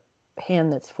kind of a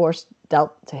hand that's forced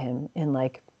dealt to him in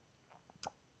like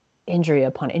injury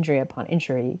upon injury upon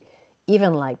injury,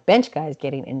 even like bench guys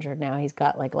getting injured now, he's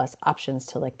got like less options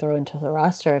to like throw into the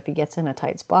roster if he gets in a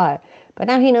tight spot. But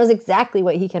now he knows exactly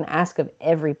what he can ask of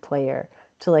every player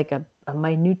to like a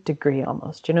minute degree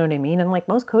almost, you know what I mean? And like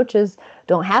most coaches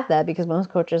don't have that, because most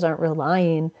coaches aren't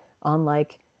relying on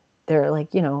like their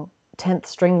like 10th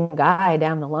string guy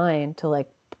down the line to like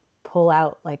pull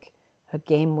out like a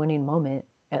game winning moment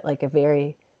at like a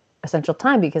very essential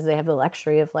time, because they have the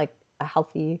luxury of like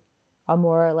a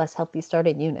more or less healthy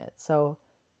starting unit. So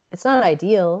it's not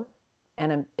ideal,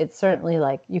 and it's certainly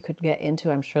like you could get into,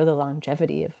 I'm sure, the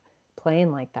longevity of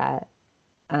playing like that,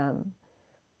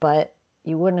 but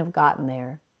you wouldn't have gotten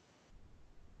there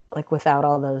like without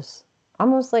all those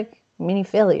almost like mini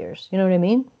failures, you know what I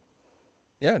mean?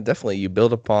 Yeah, definitely. You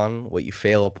build upon what you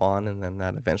fail upon, and then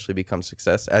that eventually becomes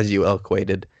success, as you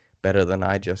equated better than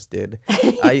I just did.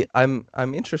 I'm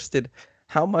interested.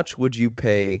 How much would you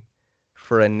pay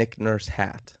for a Nick Nurse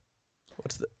hat?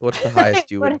 What's the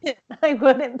highest you would? I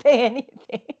wouldn't pay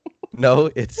anything. No,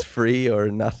 it's free or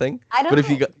nothing. I don't. But if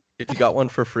you got one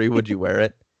for free, would you wear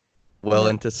it well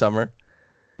into summer?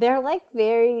 They're like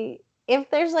if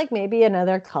there's like maybe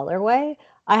another colorway,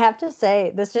 I have to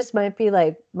say this just might be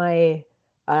like my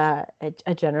a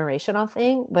generational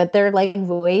thing, but they're like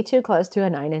way too close to a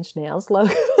Nine Inch Nails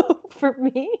logo for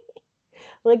me.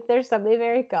 Like there's something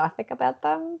very gothic about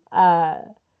them.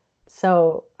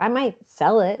 So I might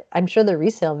sell it. I'm sure the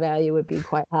resale value would be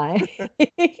quite high.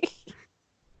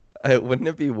 Wouldn't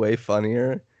it be way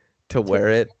funnier to wear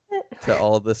it to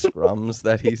all the scrums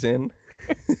that he's in?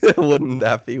 Wouldn't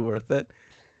that be worth it?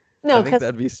 No, I think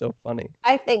that'd be so funny.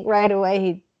 I think right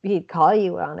away he'd call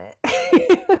you on it.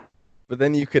 But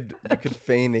then you could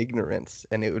feign ignorance,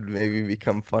 and it would maybe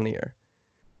become funnier.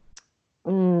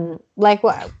 Like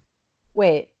what?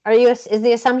 Wait, is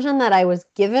the assumption that I was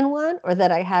given one or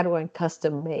that I had one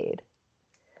custom made?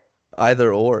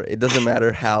 Either or. It doesn't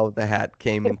matter how the hat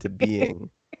came into being.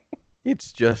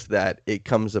 It's just that it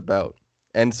comes about.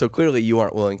 And so clearly you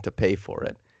aren't willing to pay for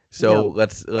it. So no.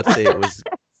 let's say it was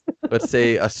let's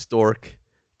say a stork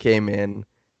came in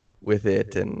with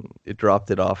it and it dropped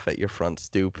it off at your front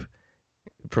stoop,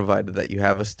 provided that you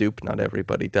have a stoop. Not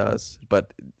everybody does.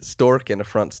 But stork and a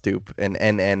front stoop, an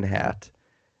NN hat.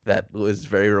 That was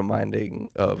very reminding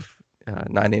of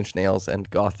Nine Inch Nails and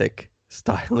gothic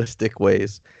stylistic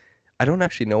ways. I don't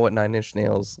actually know what Nine Inch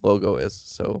Nails logo is,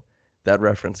 so that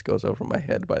reference goes over my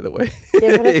head, by the way.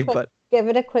 Give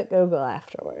it a quick Google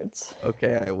afterwards.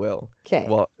 Okay, I will. Okay.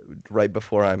 Well, right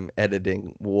before I'm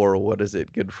editing War, What Is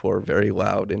It Good For? Very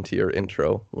loud into your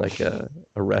intro, like a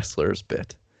wrestler's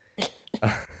bit.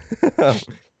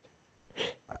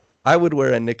 I would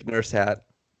wear a Nick Nurse hat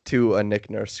to a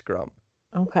Nick Nurse scrum.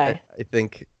 Okay. I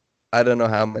think, I don't know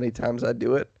how many times I'd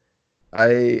do it.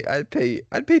 I'd pay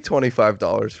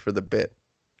 $25 for the bit.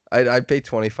 I'd pay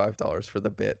 $25 for the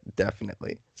bit,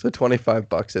 definitely. So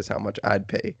 $25 is how much I'd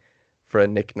pay for a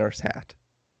Nick Nurse hat.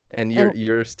 And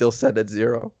you're still set at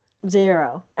 0?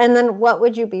 Zero. And then what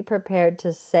would you be prepared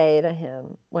to say to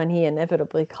him when he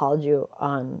inevitably called you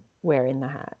on wearing the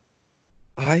hat?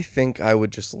 I think I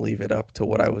would just leave it up to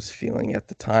what I was feeling at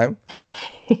the time.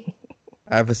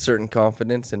 I have a certain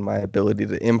confidence in my ability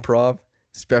to improv,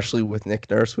 especially with Nick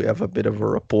Nurse. We have a bit of a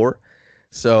rapport.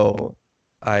 So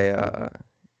I'd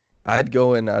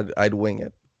go and I'd wing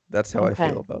it. That's how I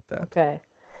feel about that. Okay.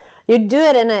 You'd do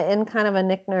it in kind of a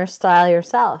Nick Nurse style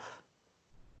yourself.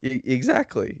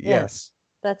 Exactly. Yeah, yes.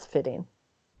 That's fitting.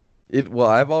 Well,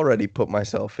 I've already put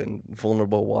myself in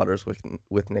vulnerable waters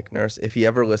with Nick Nurse. If he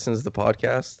ever listens to the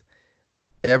podcast,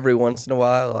 every once in a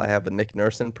while I have a Nick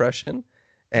Nurse impression,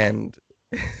 and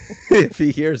if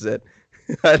he hears it,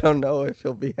 I don't know if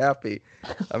he'll be happy.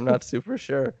 I'm not super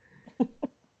sure.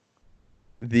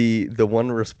 The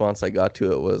one response I got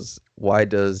to it was, "Why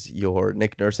does your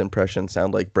Nick Nurse impression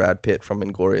sound like Brad Pitt from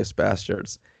Inglourious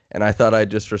Basterds?" And I thought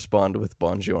I'd just respond with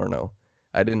 "Buongiorno."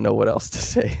 I didn't know what else to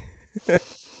say.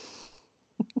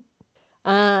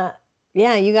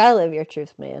 Yeah, you gotta live your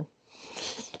truth, man.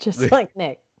 Just like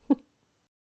Nick.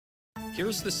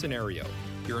 Here's the scenario.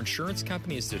 Your insurance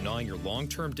company is denying your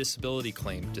long-term disability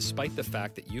claim despite the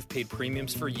fact that you've paid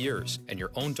premiums for years and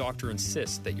your own doctor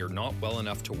insists that you're not well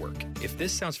enough to work. If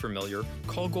this sounds familiar,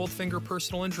 call Goldfinger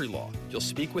Personal Injury Law. You'll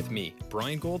speak with me,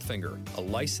 Brian Goldfinger, a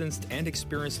licensed and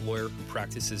experienced lawyer who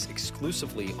practices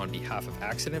exclusively on behalf of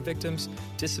accident victims,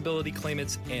 disability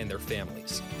claimants, and their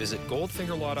families. Visit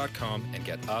goldfingerlaw.com and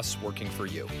get us working for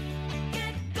you.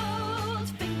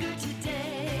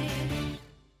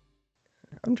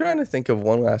 I'm trying to think of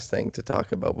one last thing to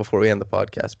talk about before we end the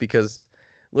podcast, because,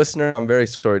 listener, I'm very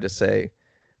sorry to say,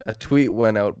 a tweet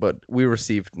went out, but we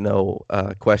received no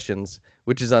questions,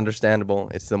 which is understandable.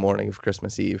 It's the morning of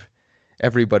Christmas Eve.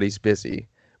 Everybody's busy.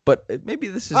 But maybe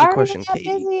this is a question, Katie.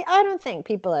 Busy? I don't think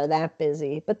people are that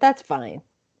busy, but that's fine.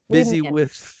 Busy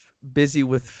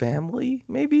with family,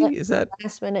 maybe? Is that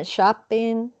last minute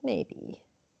shopping? Maybe.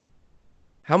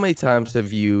 How many times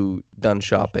have you done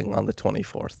shopping on the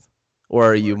 24th? Or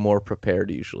are you more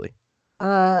prepared usually?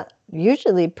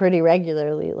 Usually pretty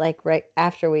regularly. Like right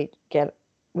after we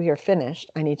are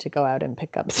finished, I need to go out and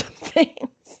pick up some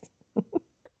things.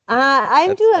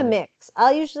 I do a mix.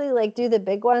 I'll usually like do the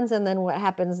big ones, and then what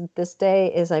happens this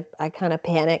day is I kind of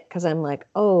panic because I'm like,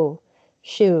 oh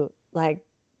shoot, like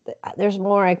there's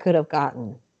more I could have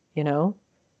gotten. You know,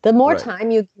 the more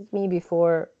time you give me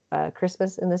before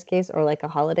Christmas in this case, or like a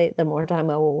holiday, the more time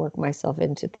I will work myself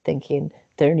into thinking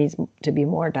there needs to be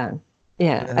more done.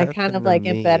 Yeah, I kind of like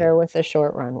it better with a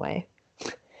short runway.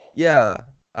 Yeah,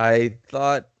 I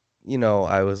thought,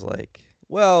 I was like,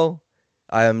 well,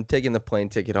 I'm taking the plane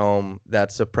ticket home.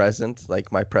 That's a present.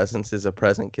 Like, my presence is a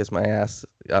present, kiss my ass,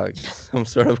 some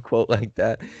sort of quote like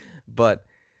that. But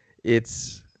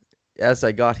it's, as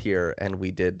I got here and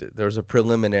there was a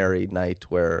preliminary night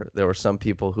where there were some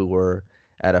people who were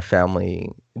at a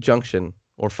family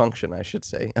function, I should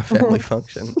say, a family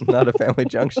function, not a family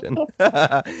junction.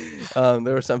 There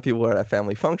were some people who were at a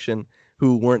family function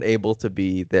who weren't able to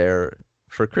be there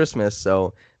for Christmas,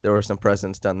 so there were some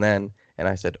presents done then, and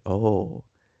I said, oh,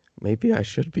 maybe I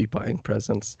should be buying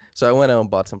presents. So I went out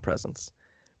and bought some presents.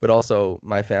 But also,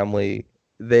 my family,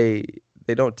 they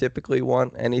don't typically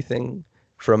want anything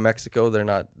from Mexico. They're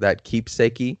not that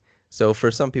keepsakey. So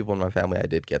for some people in my family, I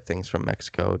did get things from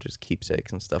Mexico, just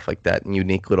keepsakes and stuff like that, and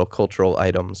unique little cultural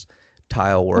items,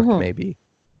 tile work maybe.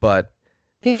 But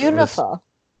beautiful.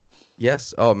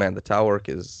 Yes. Oh man, the tile work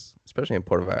is, especially in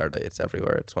Puerto Vallarta, it's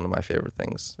everywhere. It's one of my favorite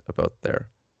things about there.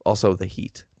 Also, the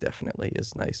heat definitely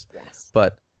is nice. Yes.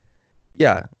 But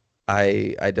yeah,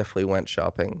 I definitely went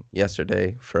shopping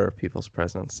yesterday for people's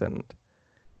presents, and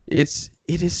it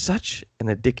is such an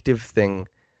addictive thing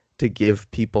to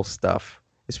give people stuff,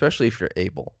 especially if you're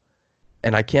able.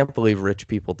 And I can't believe rich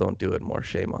people don't do it. More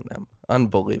shame on them.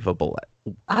 Unbelievable.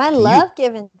 I love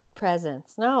giving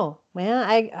presents. No,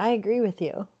 man, I agree with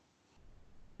you.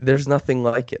 There's nothing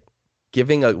like it.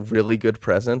 Giving a really good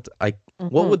present,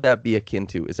 what would that be akin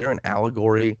to? Is there an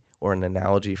allegory or an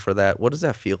analogy for that? What does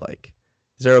that feel like?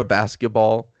 Is there a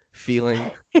basketball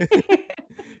feeling?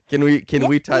 Can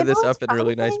we tie this up in a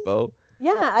really nice bow?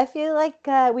 Yeah, I feel like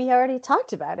we already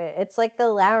talked about it. It's like the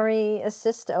Lowry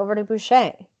assist over to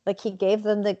Boucher. Like he gave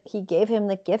him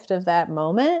the gift of that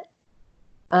moment.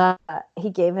 He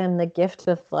gave him the gift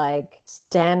of like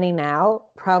standing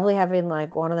out, probably having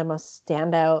like one of the most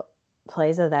standout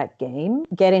plays of that game,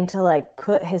 getting to like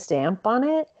put his stamp on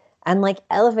it, and like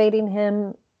elevating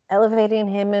him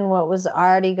in what was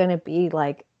already going to be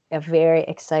like a very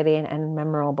exciting and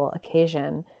memorable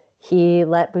occasion. He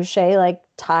let Boucher like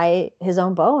tie his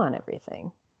own bow on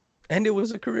everything. And it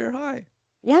was a career high.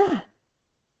 Yeah.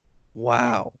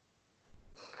 Wow.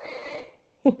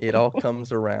 It all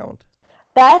comes around.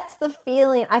 That's the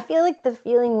feeling. I feel like the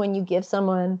feeling when you give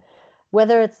someone,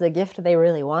 whether it's the gift they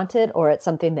really wanted or it's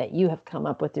something that you have come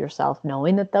up with yourself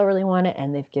knowing that they'll really want it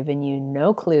and they've given you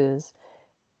no clues,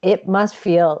 it must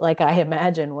feel like I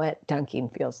imagine what dunking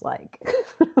feels like.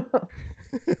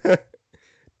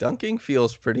 Dunking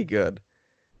feels pretty good,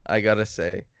 I gotta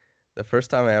say. The first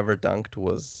time I ever dunked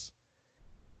was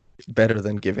better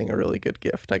than giving a really good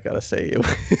gift, I gotta say.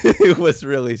 It was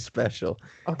really special.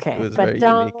 Okay, It was but very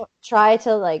don't unique. try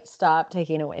to like stop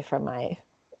taking away from my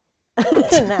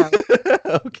no.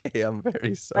 Okay, I'm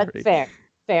very sorry. That's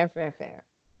fair.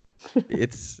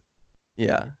 It's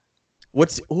yeah.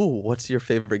 What's your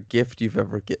favorite gift you've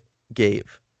ever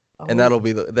gave? And Oh. that'll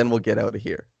be then we'll get out of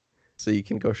here. So you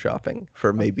can go shopping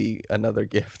for maybe another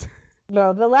gift.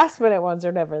 No, the last minute ones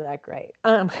are never that great.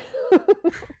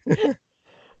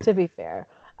 To be fair.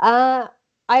 I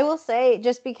will say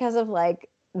just because of like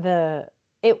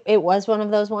it was one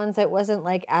of those ones that wasn't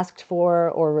like asked for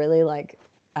or really like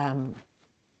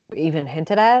even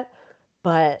hinted at,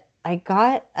 but I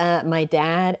got my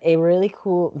dad a really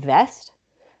cool vest.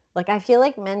 Like I feel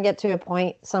like men get to a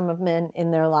point, some of men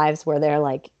in their lives where they're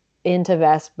like into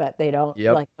vests, but they don't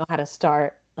Yep. like know how to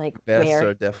start like Vests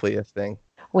are definitely a thing.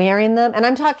 wearing them. And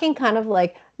I'm talking kind of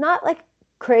like not like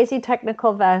crazy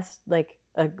technical vest, like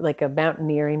a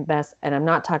mountaineering vest. And I'm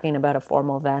not talking about a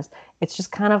formal vest. It's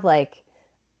just kind of like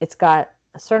it's got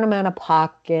a certain amount of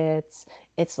pockets.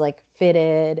 It's like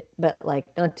fitted, but like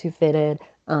not too fitted.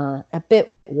 A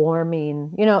bit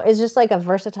warming. You know, it's just like a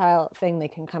versatile thing they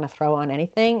can kind of throw on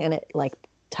anything, and it like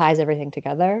ties everything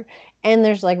together. And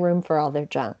there's like room for all their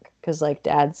junk because like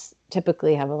dads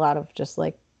typically have a lot of just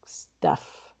like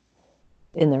stuff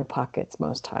in their pockets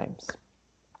most times.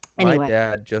 Anyway, My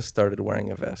dad just started wearing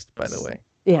a vest, by the way.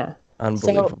 yeah.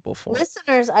 Unbelievable form.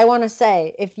 Listeners, I want to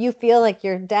say, if you feel like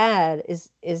your dad is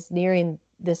nearing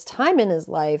this time in his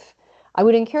life, I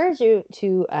would encourage you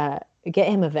to get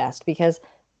him a vest because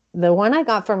the one I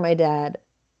got from my dad,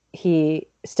 he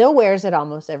still wears it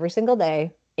almost every single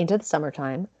day into the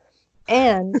summertime.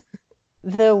 And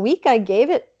the week I gave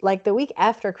it, like the week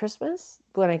after Christmas,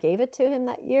 when I gave it to him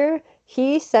that year,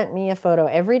 he sent me a photo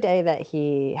every day that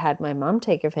he had my mom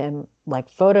take of him, like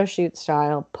photo shoot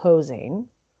style posing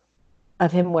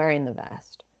of him wearing the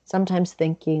vest. Sometimes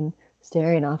thinking,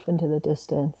 staring off into the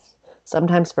distance,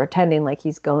 sometimes pretending like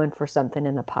he's going for something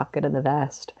in the pocket of the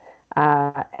vest.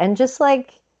 And just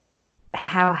like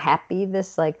how happy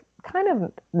this like kind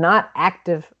of not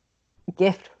active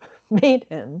gift made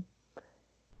him.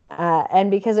 And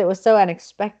because it was so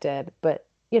unexpected, but,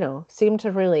 you know, seemed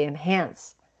to really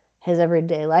enhance his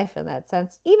everyday life in that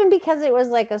sense, even because it was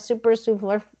like a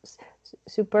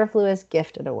superfluous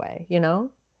gift in a way, you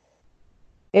know?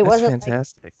 It That's wasn't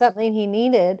fantastic. like something he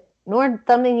needed, nor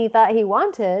something he thought he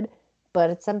wanted, but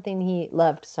it's something he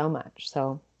loved so much.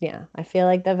 So, yeah, I feel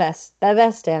like that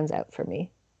vest stands out for me.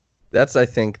 I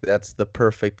think that's the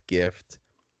perfect gift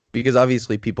because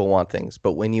obviously people want things,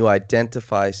 but when you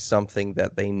identify something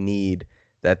that they need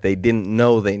that they didn't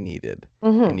know they needed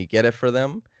and you get it for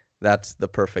them, that's the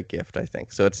perfect gift, I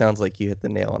think. So it sounds like you hit the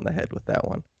nail on the head with that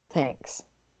one. Thanks.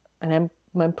 And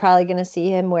I'm probably going to see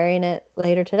him wearing it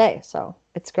later today, so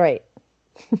it's great.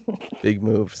 Big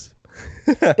moves.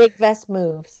 Big vest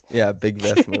moves. Yeah, big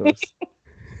vest moves.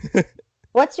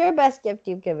 What's your best gift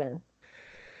you've given?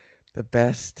 The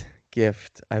best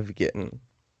gift I've gotten.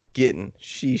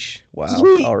 Sheesh. Wow.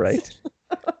 Jeez. All right.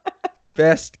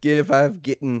 Best gift I've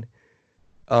gotten.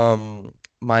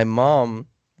 My mom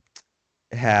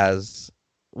has,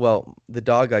 well, the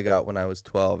dog I got when I was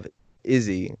 12,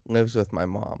 Izzy, lives with my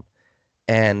mom.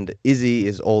 And Izzy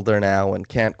is older now and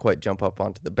can't quite jump up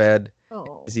onto the bed.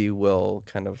 Oh. Izzy will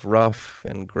kind of rough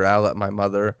and growl at my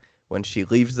mother when she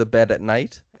leaves the bed at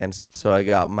night. And so I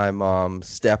got my mom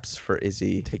steps for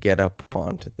Izzy to get up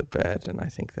onto the bed. And I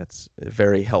think that's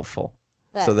very helpful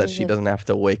so that is she a doesn't have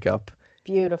to wake up.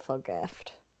 beautiful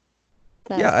gift.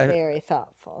 That's Yeah, very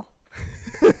thoughtful.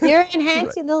 You're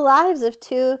enhancing the lives of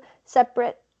two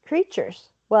separate creatures.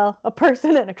 Well, a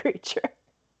person and a creature.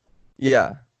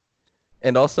 Yeah.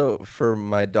 And also for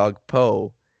my dog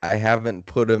Poe, I haven't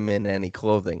put him in any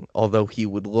clothing, although he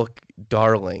would look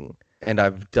darling. And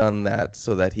I've done that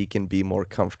so that he can be more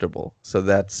comfortable. So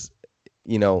that's,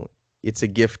 you know, it's a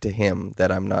gift to him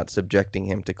that I'm not subjecting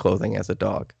him to clothing as a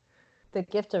dog. The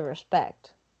gift of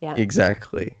respect. Yeah.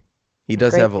 Exactly. He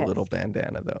does Great have a gift. little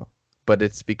bandana, though. But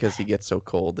it's because he gets so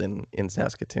cold in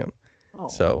Saskatoon. Oh.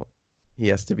 So he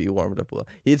has to be warmed up a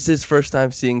little. It's his first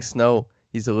time seeing snow.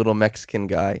 He's a little Mexican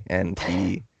guy, and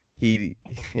he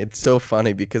it's so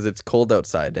funny because it's cold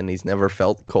outside and he's never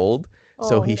felt cold.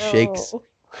 So he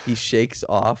shakes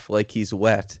off like he's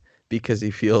wet because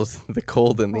he feels the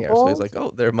cold in the air. So he's like,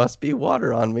 oh, there must be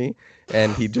water on me.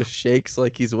 And he just shakes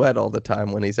like he's wet all the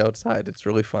time when he's outside. It's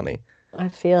really funny. I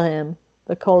feel him.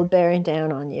 The cold bearing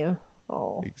down on you.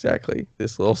 Oh. Exactly.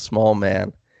 This little small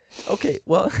man. Okay,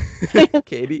 well,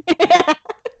 Katie,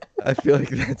 I feel like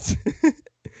that's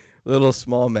little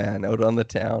small man out on the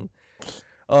town.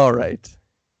 All right.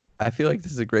 I feel like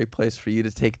this is a great place for you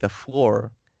to take the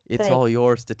floor. It's all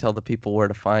yours to tell the people where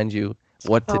to find you,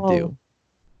 what to do.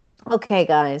 Okay,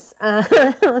 guys.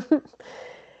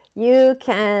 You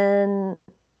can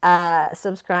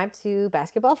subscribe to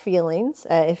Basketball Feelings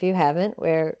if you haven't,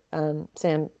 where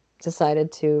Sam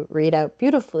decided to read out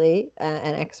beautifully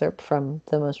an excerpt from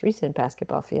the most recent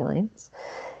Basketball Feelings.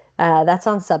 That's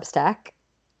on Substack,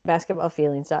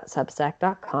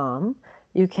 basketballfeelings.substack.com.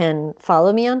 You can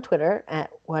follow me on Twitter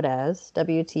at whatevs,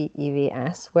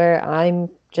 WTEVS, where I'm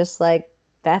just like,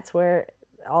 that's where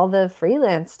all the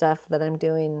freelance stuff that I'm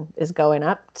doing is going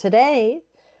up. Today,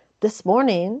 this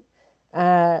morning,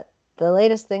 the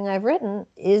latest thing I've written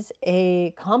is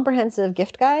a comprehensive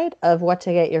gift guide of what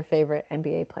to get your favorite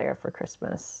NBA player for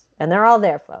Christmas. And they're all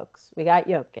there, folks. We got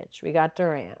Jokic, we got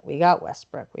Durant, we got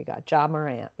Westbrook, we got Ja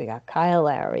Morant, we got Kyle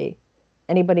Lowry.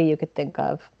 Anybody you could think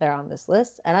of, they're on this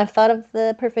list. And I've thought of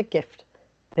the perfect gift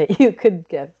that you could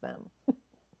give them.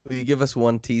 Will you give us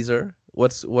one teaser?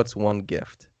 What's one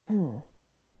gift?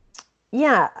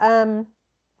 Yeah.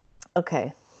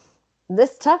 Okay.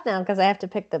 This is tough now because I have to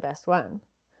pick the best one.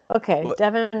 Okay,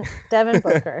 Devin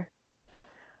Booker.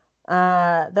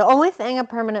 The only thing a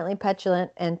permanently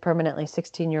petulant and permanently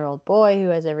 16-year-old boy who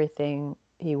has everything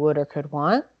he would or could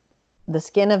want, the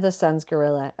skin of the Suns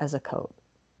gorilla as a coat.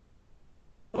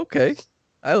 Okay,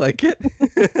 I like it.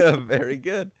 Very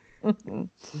good.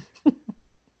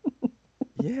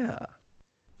 Yeah.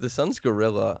 The Suns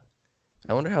gorilla.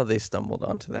 I wonder how they stumbled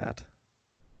onto that.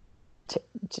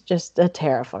 Just a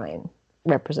terrifying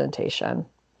representation.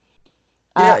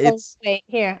 Yeah, wait,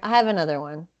 here. I have another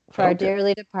one for our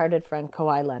dearly departed friend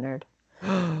Kawhi Leonard.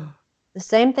 The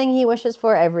same thing he wishes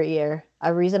for every year,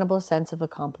 a reasonable sense of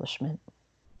accomplishment.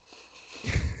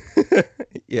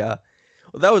 Yeah.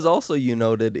 Well, that was also, you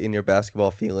noted in your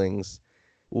Basketball Feelings,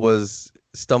 was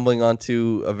stumbling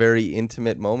onto a very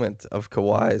intimate moment of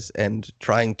Kawhi's and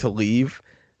trying to leave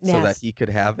so that he could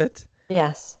have it.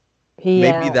 Yes.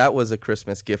 Maybe that was a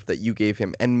Christmas gift that you gave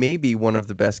him, and maybe one of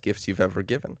the best gifts you've ever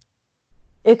given.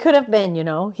 It could have been,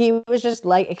 He was just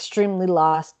like extremely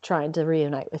lost trying to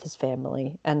reunite with his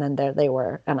family. And then there they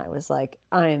were. And I was like,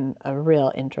 I'm a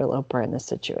real interloper in this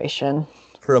situation.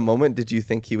 For a moment, did you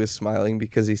think he was smiling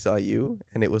because he saw you?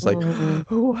 And it was like,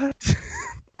 what?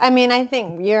 I mean, I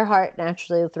think your heart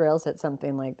naturally thrills at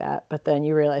something like that. But then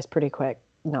you realize pretty quick,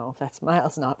 no, that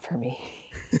smile's not for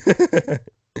me.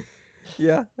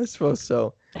 Yeah, I suppose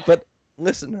so. But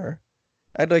listener,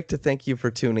 I'd like to thank you for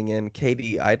tuning in.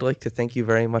 Katie, I'd like to thank you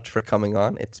very much for coming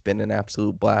on. It's been an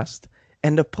absolute blast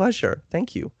and a pleasure.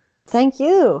 Thank you. Thank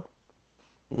you.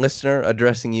 Listener,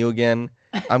 addressing you again,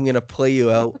 I'm going to play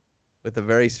you out with a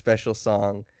very special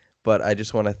song, but I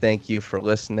just want to thank you for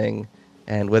listening.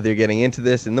 And whether you're getting into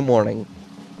this in the morning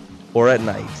or at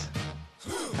night,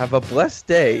 have a blessed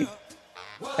day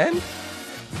and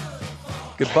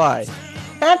goodbye.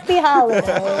 Happy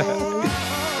holidays.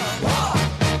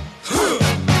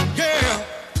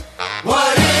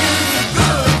 What is it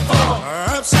good for?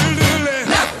 Absolutely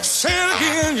nothing. Say it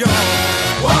again,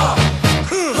 y'all.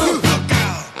 Look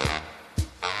out.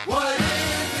 What is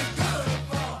it good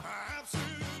for?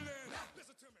 Absolutely nothing.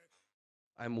 Listen to me.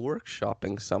 I'm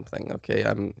workshopping something, okay?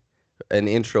 I'm an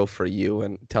intro for you,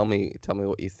 and tell me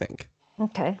what you think.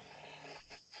 Okay.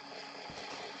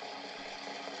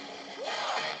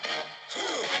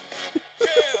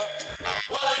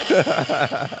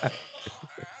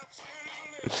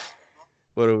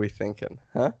 What are we thinking,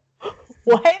 huh?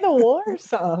 Why the war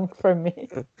song for me?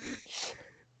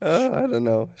 I don't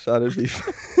know. Thought it'd be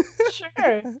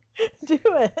Sure. Do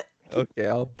it. Okay,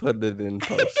 I'll put it in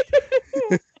post.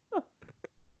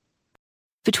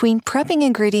 Between prepping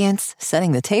ingredients,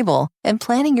 setting the table, and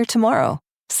planning your tomorrow,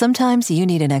 sometimes you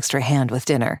need an extra hand with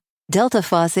dinner. Delta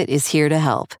Faucet is here to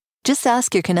help. Just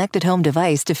ask your connected home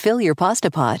device to fill your pasta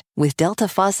pot with Delta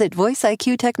Faucet Voice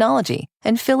IQ technology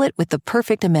and fill it with the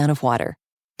perfect amount of water.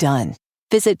 Done.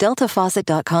 Visit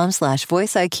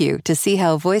deltafaucet.com/voiceIQ to see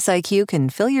how Voice IQ can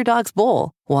fill your dog's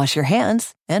bowl, wash your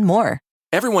hands, and more.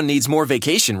 Everyone needs more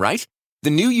vacation, right?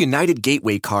 The new United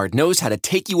Gateway card knows how to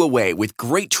take you away with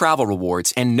great travel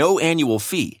rewards and no annual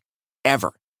fee.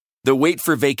 Ever. The wait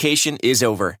for vacation is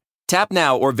over. Tap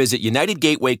now or visit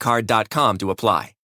UnitedGatewayCard.com to apply.